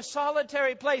out to a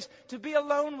solitary place to be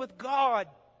alone with God.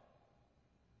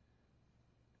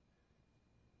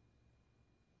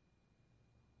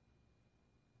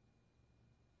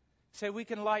 say we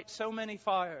can light so many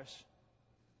fires.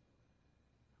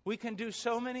 We can do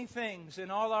so many things in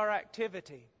all our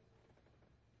activity.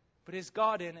 But is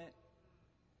God in it?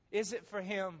 Is it for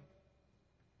Him?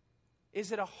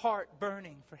 Is it a heart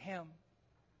burning for Him?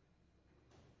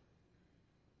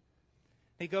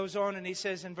 He goes on and he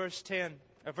says in verse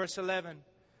 11,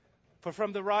 for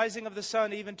from the rising of the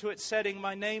sun even to its setting,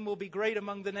 my name will be great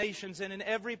among the nations, and in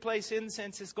every place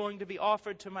incense is going to be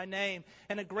offered to my name,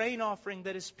 and a grain offering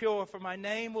that is pure, for my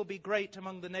name will be great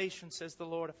among the nations, says the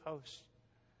Lord of hosts.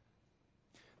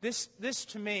 This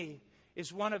to me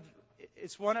is one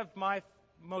of my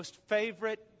most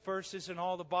favorite verses in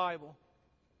all the Bible.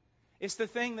 It's the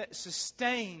thing that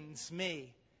sustains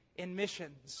me in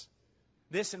missions.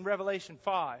 This in Revelation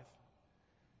 5.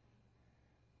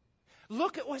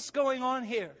 Look at what's going on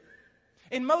here.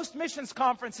 In most missions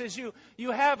conferences,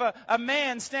 you have a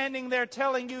man standing there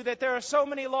telling you that there are so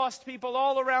many lost people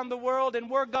all around the world, and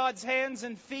we're God's hands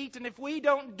and feet, and if we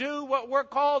don't do what we're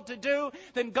called to do,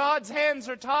 then God's hands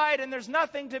are tied and there's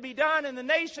nothing to be done, and the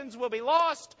nations will be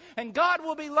lost, and God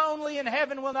will be lonely, and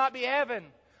heaven will not be heaven.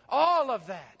 All of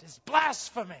that is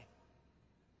blasphemy.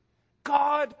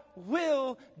 God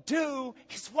will do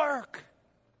His work.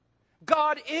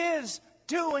 God is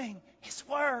doing His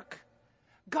work.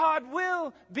 God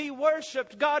will be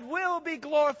worshipped. God will be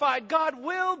glorified. God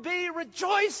will be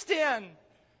rejoiced in.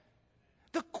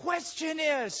 The question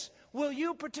is, will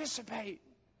you participate?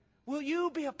 Will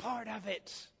you be a part of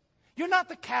it? You're not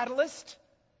the catalyst.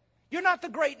 You're not the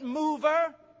great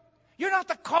mover. You're not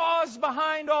the cause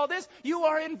behind all this. You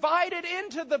are invited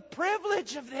into the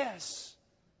privilege of this.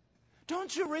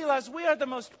 Don't you realize we are the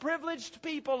most privileged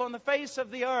people on the face of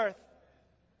the earth?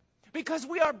 Because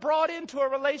we are brought into a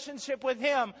relationship with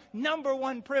Him. Number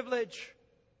one privilege.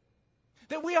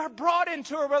 That we are brought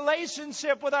into a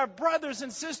relationship with our brothers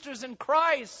and sisters in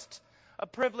Christ. A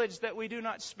privilege that we do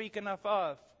not speak enough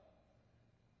of.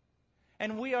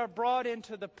 And we are brought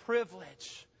into the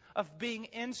privilege of being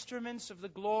instruments of the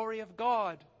glory of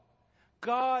God.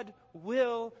 God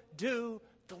will do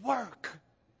the work.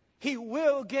 He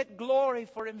will get glory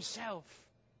for Himself.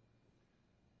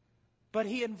 But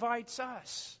He invites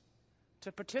us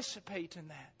to participate in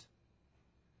that.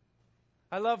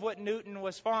 I love what Newton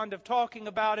was fond of talking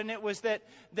about, and it was that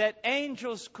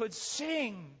angels could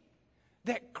sing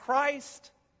that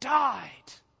Christ died,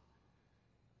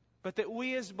 but that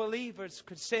we as believers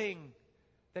could sing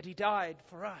that He died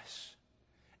for us.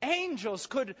 Angels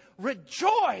could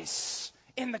rejoice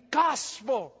in the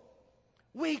gospel.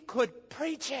 We could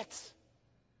preach it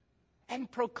and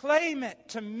proclaim it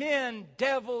to men,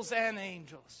 devils, and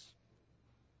angels.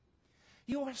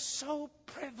 You are so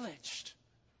privileged.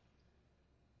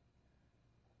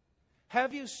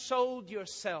 Have you sold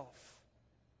yourself,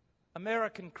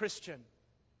 American Christian?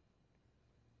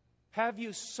 Have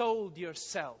you sold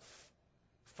yourself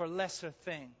for lesser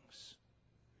things?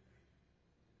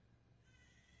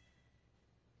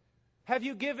 Have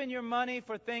you given your money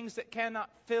for things that cannot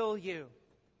fill you,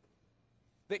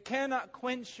 that cannot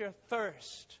quench your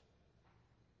thirst?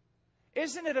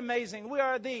 Isn't it amazing? We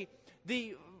are the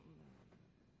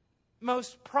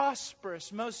most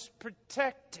prosperous, most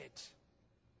protected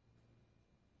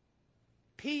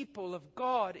people of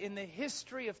God in the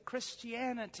history of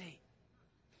Christianity.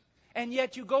 And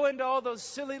yet you go into all those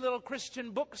silly little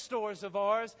Christian bookstores of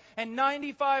ours, and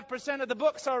 95% of the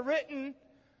books are written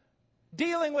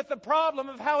dealing with the problem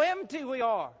of how empty we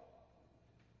are.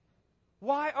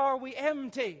 Why are we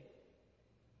empty?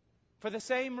 For the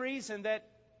same reason that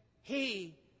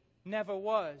He never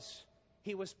was.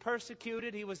 He was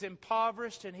persecuted, He was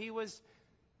impoverished, and He was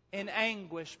in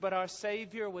anguish. But our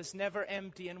Savior was never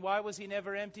empty. And why was He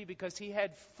never empty? Because He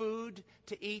had food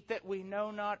to eat that we know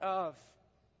not of.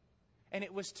 And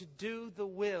it was to do the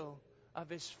will of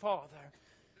His Father.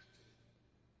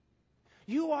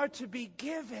 You are to be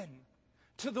given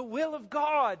to the will of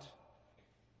God.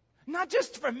 Not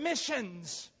just for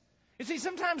missions. You see,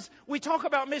 sometimes we talk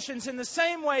about missions in the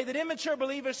same way that immature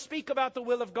believers speak about the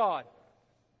will of God.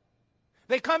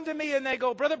 They come to me and they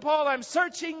go, Brother Paul, I'm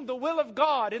searching the will of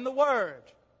God in the Word.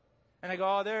 And I go,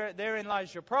 oh, therein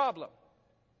lies your problem.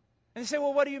 And they say,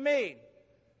 well, what do you mean?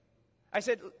 I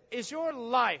said, is your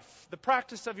life, the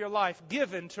practice of your life,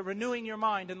 given to renewing your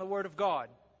mind in the Word of God?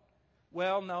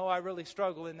 Well, no, I really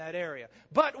struggle in that area.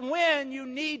 But when you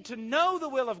need to know the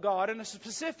will of God in a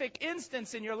specific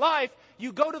instance in your life,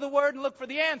 you go to the Word and look for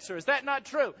the answer. Is that not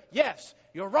true? Yes,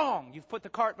 you're wrong. You've put the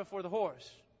cart before the horse.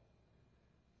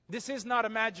 This is not a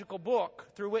magical book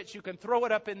through which you can throw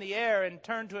it up in the air and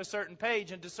turn to a certain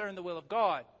page and discern the will of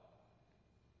God.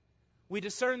 We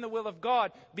discern the will of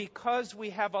God because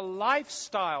we have a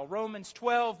lifestyle, Romans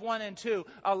 12:1 and 2,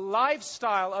 a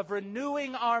lifestyle of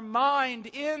renewing our mind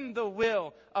in the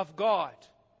will of God.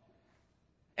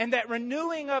 And that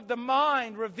renewing of the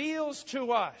mind reveals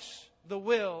to us the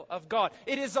will of God.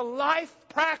 It is a life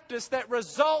practice that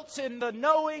results in the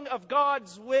knowing of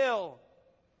God's will.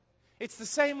 It's the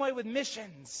same way with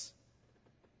missions.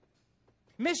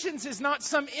 Missions is not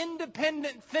some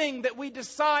independent thing that we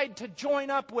decide to join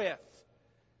up with.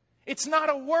 It's not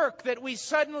a work that we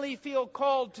suddenly feel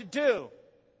called to do.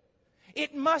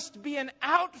 It must be an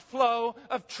outflow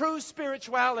of true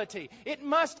spirituality. It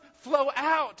must flow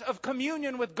out of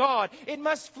communion with God. It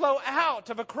must flow out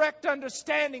of a correct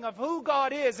understanding of who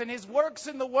God is and His works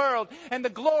in the world and the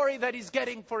glory that He's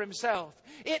getting for Himself.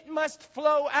 It must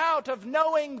flow out of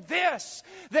knowing this,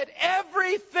 that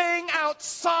everything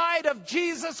outside of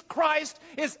Jesus Christ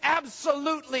is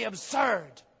absolutely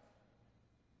absurd.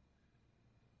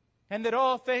 And that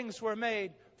all things were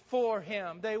made for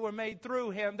Him. They were made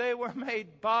through Him. They were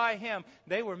made by Him.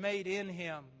 They were made in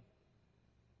Him.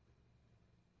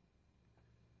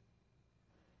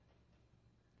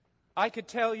 I could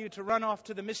tell you to run off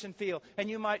to the mission field, and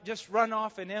you might just run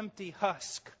off an empty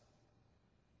husk.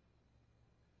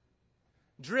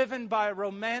 Driven by a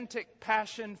romantic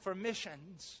passion for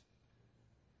missions.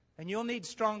 And you'll need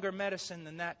stronger medicine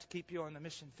than that to keep you on the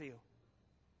mission field.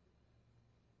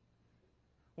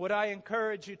 What I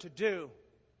encourage you to do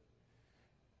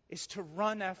is to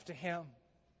run after Him.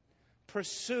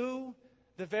 Pursue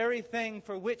the very thing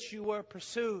for which you were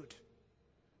pursued.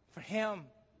 For Him.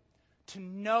 To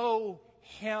know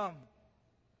Him.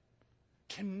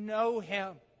 To know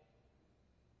Him.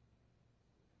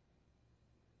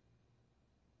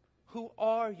 Who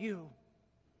are you?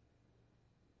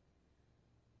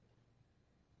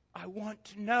 I want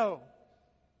to know.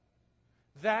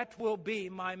 That will be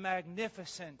my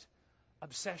magnificent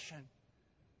obsession.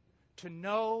 To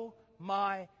know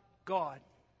my God.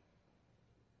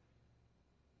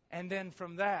 And then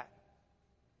from that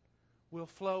will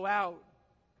flow out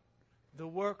the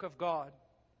work of God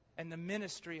and the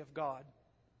ministry of God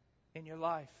in your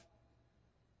life.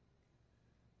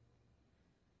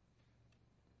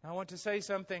 I want to say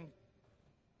something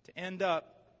to end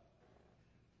up.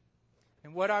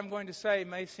 And what I'm going to say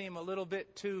may seem a little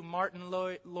bit too Martin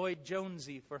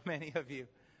Lloyd-Jonesy for many of you.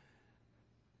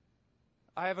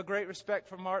 I have a great respect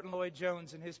for Martin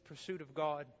Lloyd-Jones and his pursuit of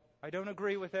God. I don't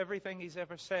agree with everything he's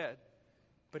ever said,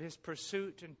 but his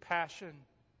pursuit and passion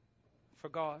for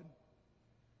God.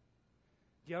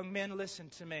 Young men, listen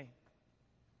to me.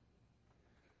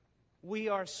 We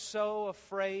are so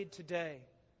afraid today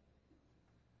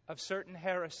of certain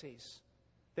heresies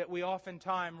that we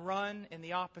oftentimes run in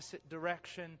the opposite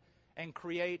direction and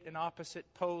create an opposite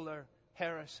polar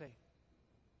heresy.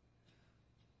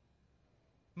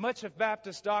 Much of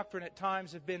Baptist doctrine at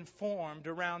times have been formed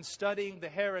around studying the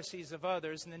heresies of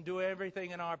others and then do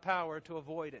everything in our power to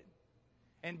avoid it.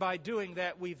 And by doing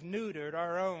that, we've neutered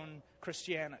our own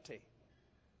Christianity.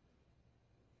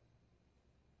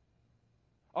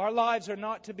 Our lives are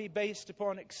not to be based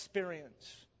upon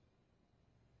experience.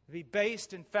 To be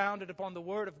based and founded upon the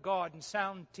Word of God and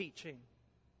sound teaching.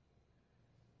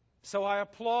 So I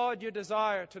applaud your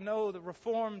desire to know the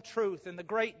Reformed truth and the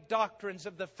great doctrines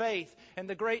of the faith and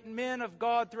the great men of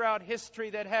God throughout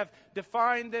history that have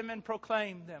defined them and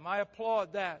proclaimed them. I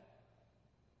applaud that.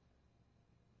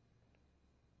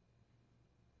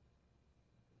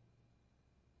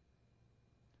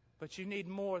 But you need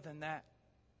more than that.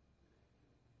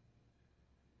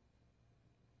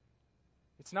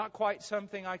 It's not quite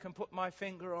something I can put my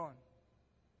finger on.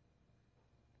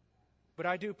 But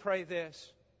I do pray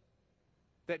this,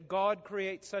 that God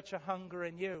creates such a hunger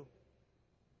in you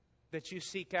that you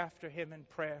seek after Him in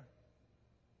prayer.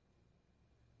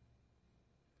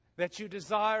 That you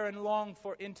desire and long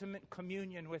for intimate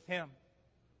communion with Him.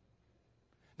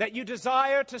 That you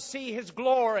desire to see His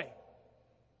glory.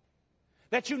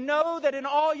 That you know that in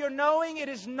all your knowing it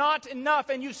is not enough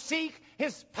and you seek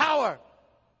His power.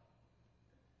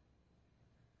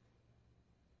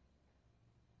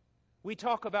 We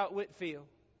talk about Whitfield.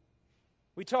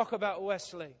 We talk about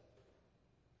Wesley.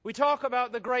 We talk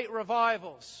about the great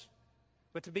revivals.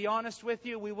 But to be honest with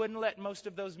you, we wouldn't let most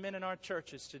of those men in our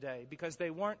churches today because they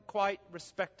weren't quite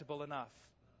respectable enough.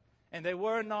 And they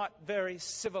were not very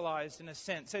civilized in a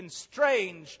sense. And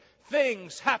strange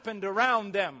things happened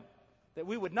around them that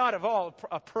we would not have all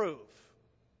approve.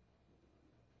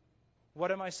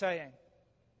 What am I saying?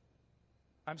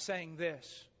 I'm saying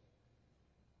this.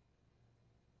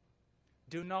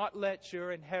 Do not let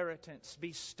your inheritance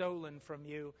be stolen from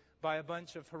you by a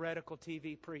bunch of heretical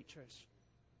TV preachers.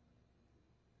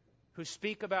 who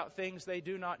speak about things they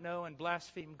do not know and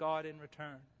blaspheme God in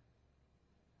return.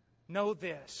 Know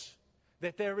this,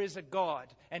 that there is a God,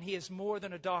 and He is more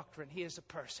than a doctrine. He is a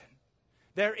person.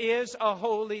 There is a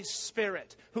Holy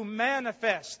Spirit who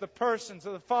manifests the persons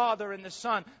of the Father and the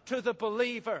Son to the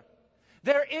believer.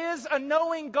 There is a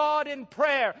knowing God in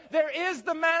prayer. There is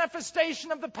the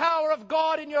manifestation of the power of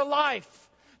God in your life.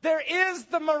 There is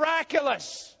the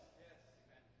miraculous.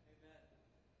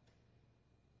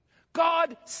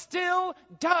 God still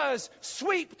does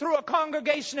sweep through a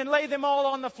congregation and lay them all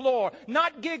on the floor,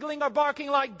 not giggling or barking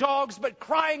like dogs, but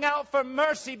crying out for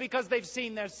mercy because they've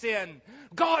seen their sin.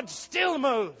 God still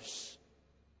moves.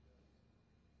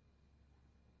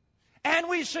 And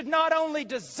we should not only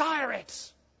desire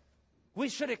it, we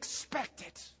should expect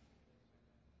it.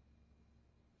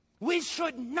 We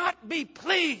should not be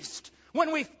pleased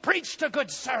when we've preached a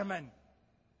good sermon.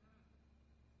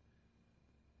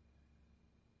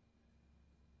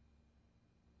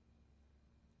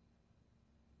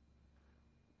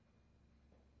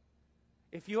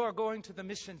 If you are going to the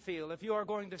mission field, if you are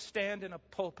going to stand in a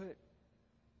pulpit,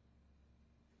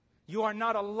 you are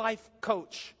not a life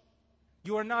coach.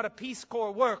 You are not a Peace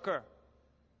Corps worker.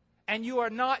 And you are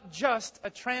not just a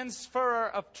transferer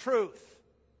of truth.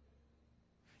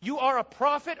 You are a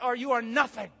prophet or you are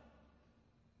nothing.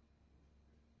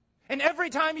 And every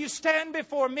time you stand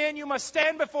before men, you must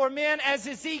stand before men as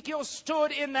Ezekiel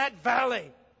stood in that valley.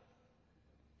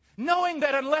 Knowing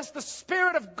that unless the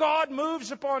Spirit of God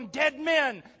moves upon dead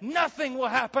men, nothing will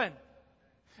happen.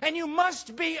 And you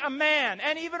must be a man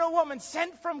and even a woman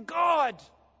sent from God.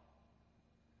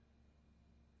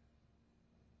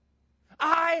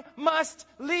 I must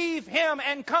leave Him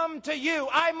and come to you.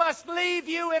 I must leave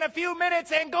you in a few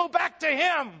minutes and go back to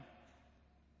Him.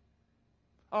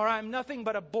 Or I'm nothing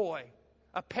but a boy,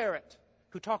 a parrot,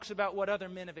 who talks about what other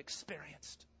men have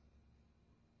experienced.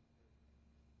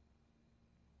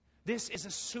 This is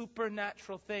a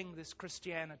supernatural thing, this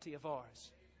Christianity of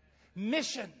ours.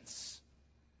 Missions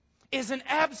is an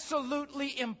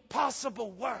absolutely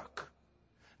impossible work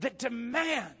that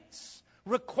demands,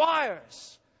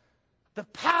 requires the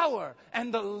power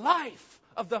and the life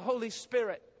of the Holy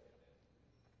Spirit.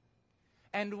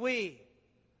 And we,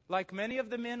 like many of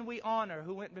the men we honor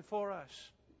who went before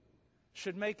us,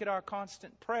 should make it our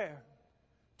constant prayer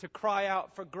to cry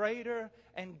out for greater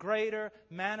and greater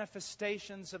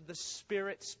manifestations of the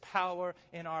Spirit's power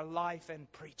in our life and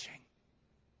preaching.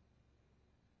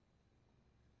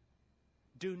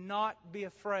 Do not be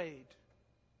afraid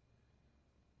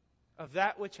of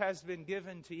that which has been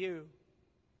given to you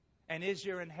and is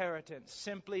your inheritance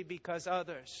simply because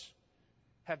others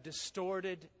have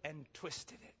distorted and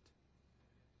twisted it.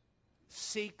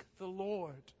 Seek the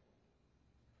Lord.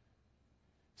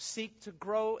 Seek to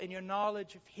grow in your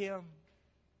knowledge of Him.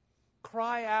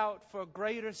 Cry out for a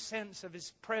greater sense of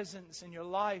His presence in your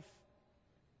life.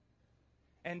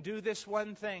 And do this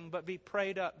one thing, but be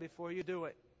prayed up before you do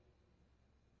it.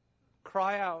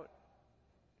 Cry out,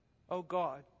 "Oh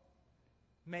God,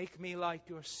 make me like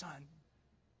your Son."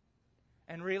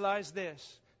 And realize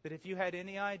this, that if you had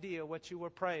any idea what you were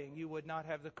praying, you would not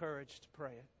have the courage to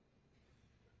pray it.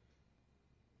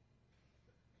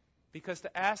 Because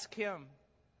to ask Him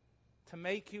to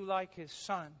make you like His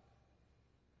Son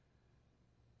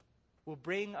will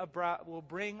bring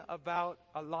about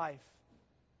a life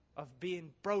of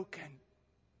being broken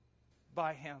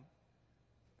by Him.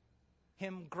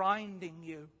 Him grinding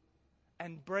you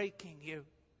and breaking you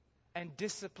and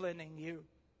disciplining you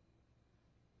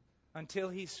until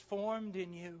He's formed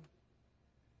in you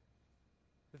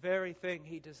the very thing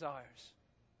He desires.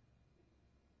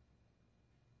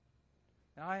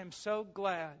 Now, I am so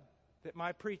glad that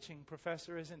my preaching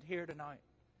professor isn't here tonight,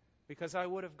 because I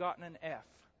would have gotten an F.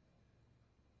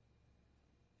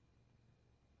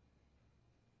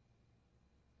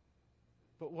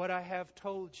 But what I have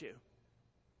told you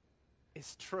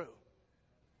is true.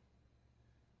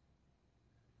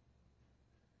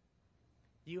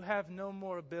 You have no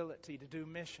more ability to do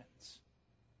missions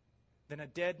than a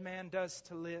dead man does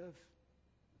to live,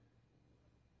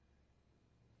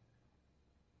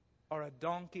 or a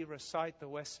donkey recite the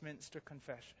Westminster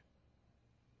Confession.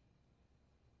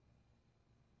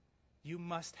 You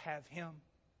must have Him.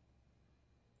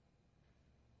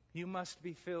 You must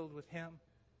be filled with Him.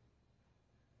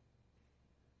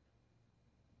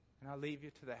 And I'll leave you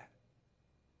to that.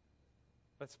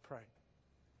 Let's pray.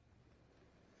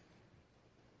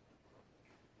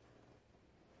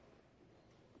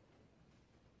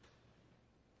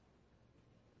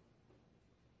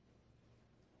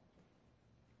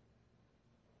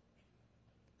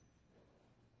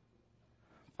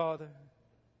 Father,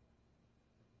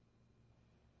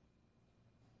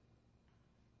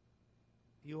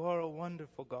 You are a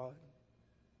wonderful God.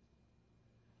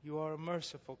 You are a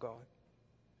merciful God.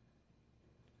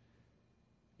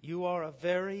 You are a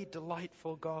very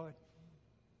delightful God.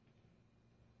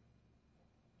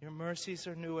 Your mercies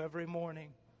are new every morning.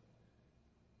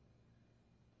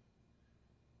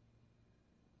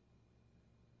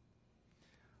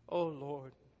 Oh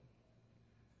Lord,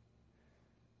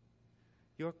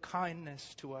 your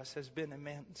kindness to us has been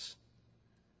immense.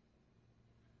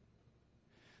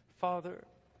 Father,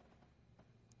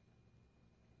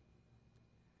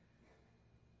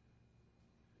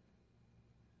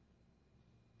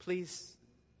 please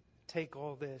take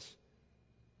all this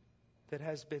that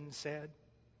has been said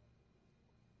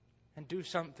and do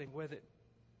something with it.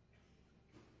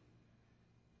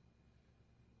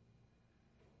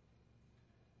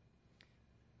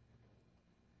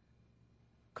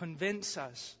 Convince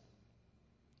us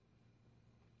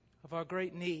of our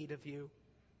great need of you.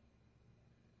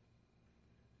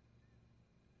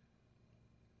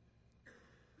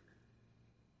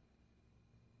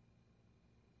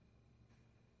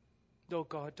 Oh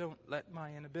God, don't let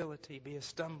my inability be a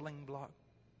stumbling block.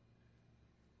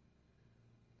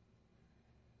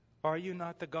 Are you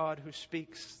not the God who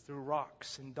speaks through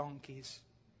rocks and donkeys?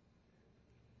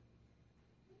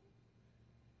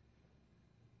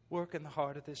 Work in the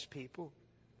heart of this people,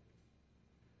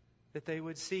 that they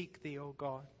would seek Thee, O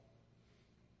God,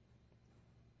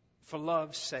 for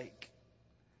love's sake,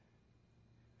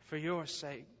 for Your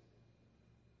sake.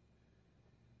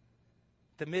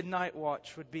 The midnight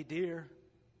watch would be dear.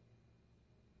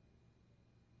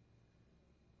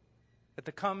 That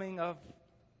the coming of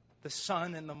the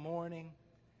sun in the morning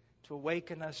to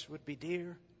awaken us would be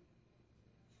dear.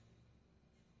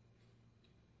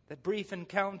 That brief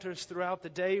encounters throughout the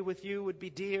day with You would be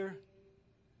dear.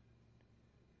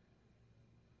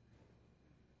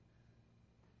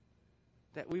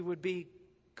 That we would be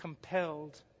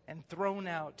compelled and thrown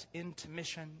out into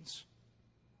missions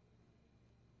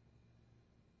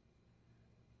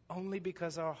only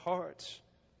because our hearts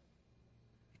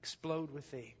explode with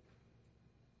Thee.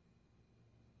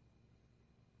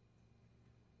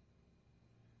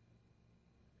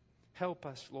 Help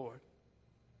us, Lord,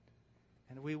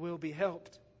 and we will be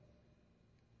helped.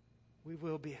 We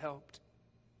will be helped.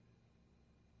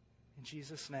 In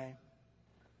Jesus' name,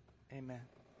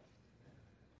 amen.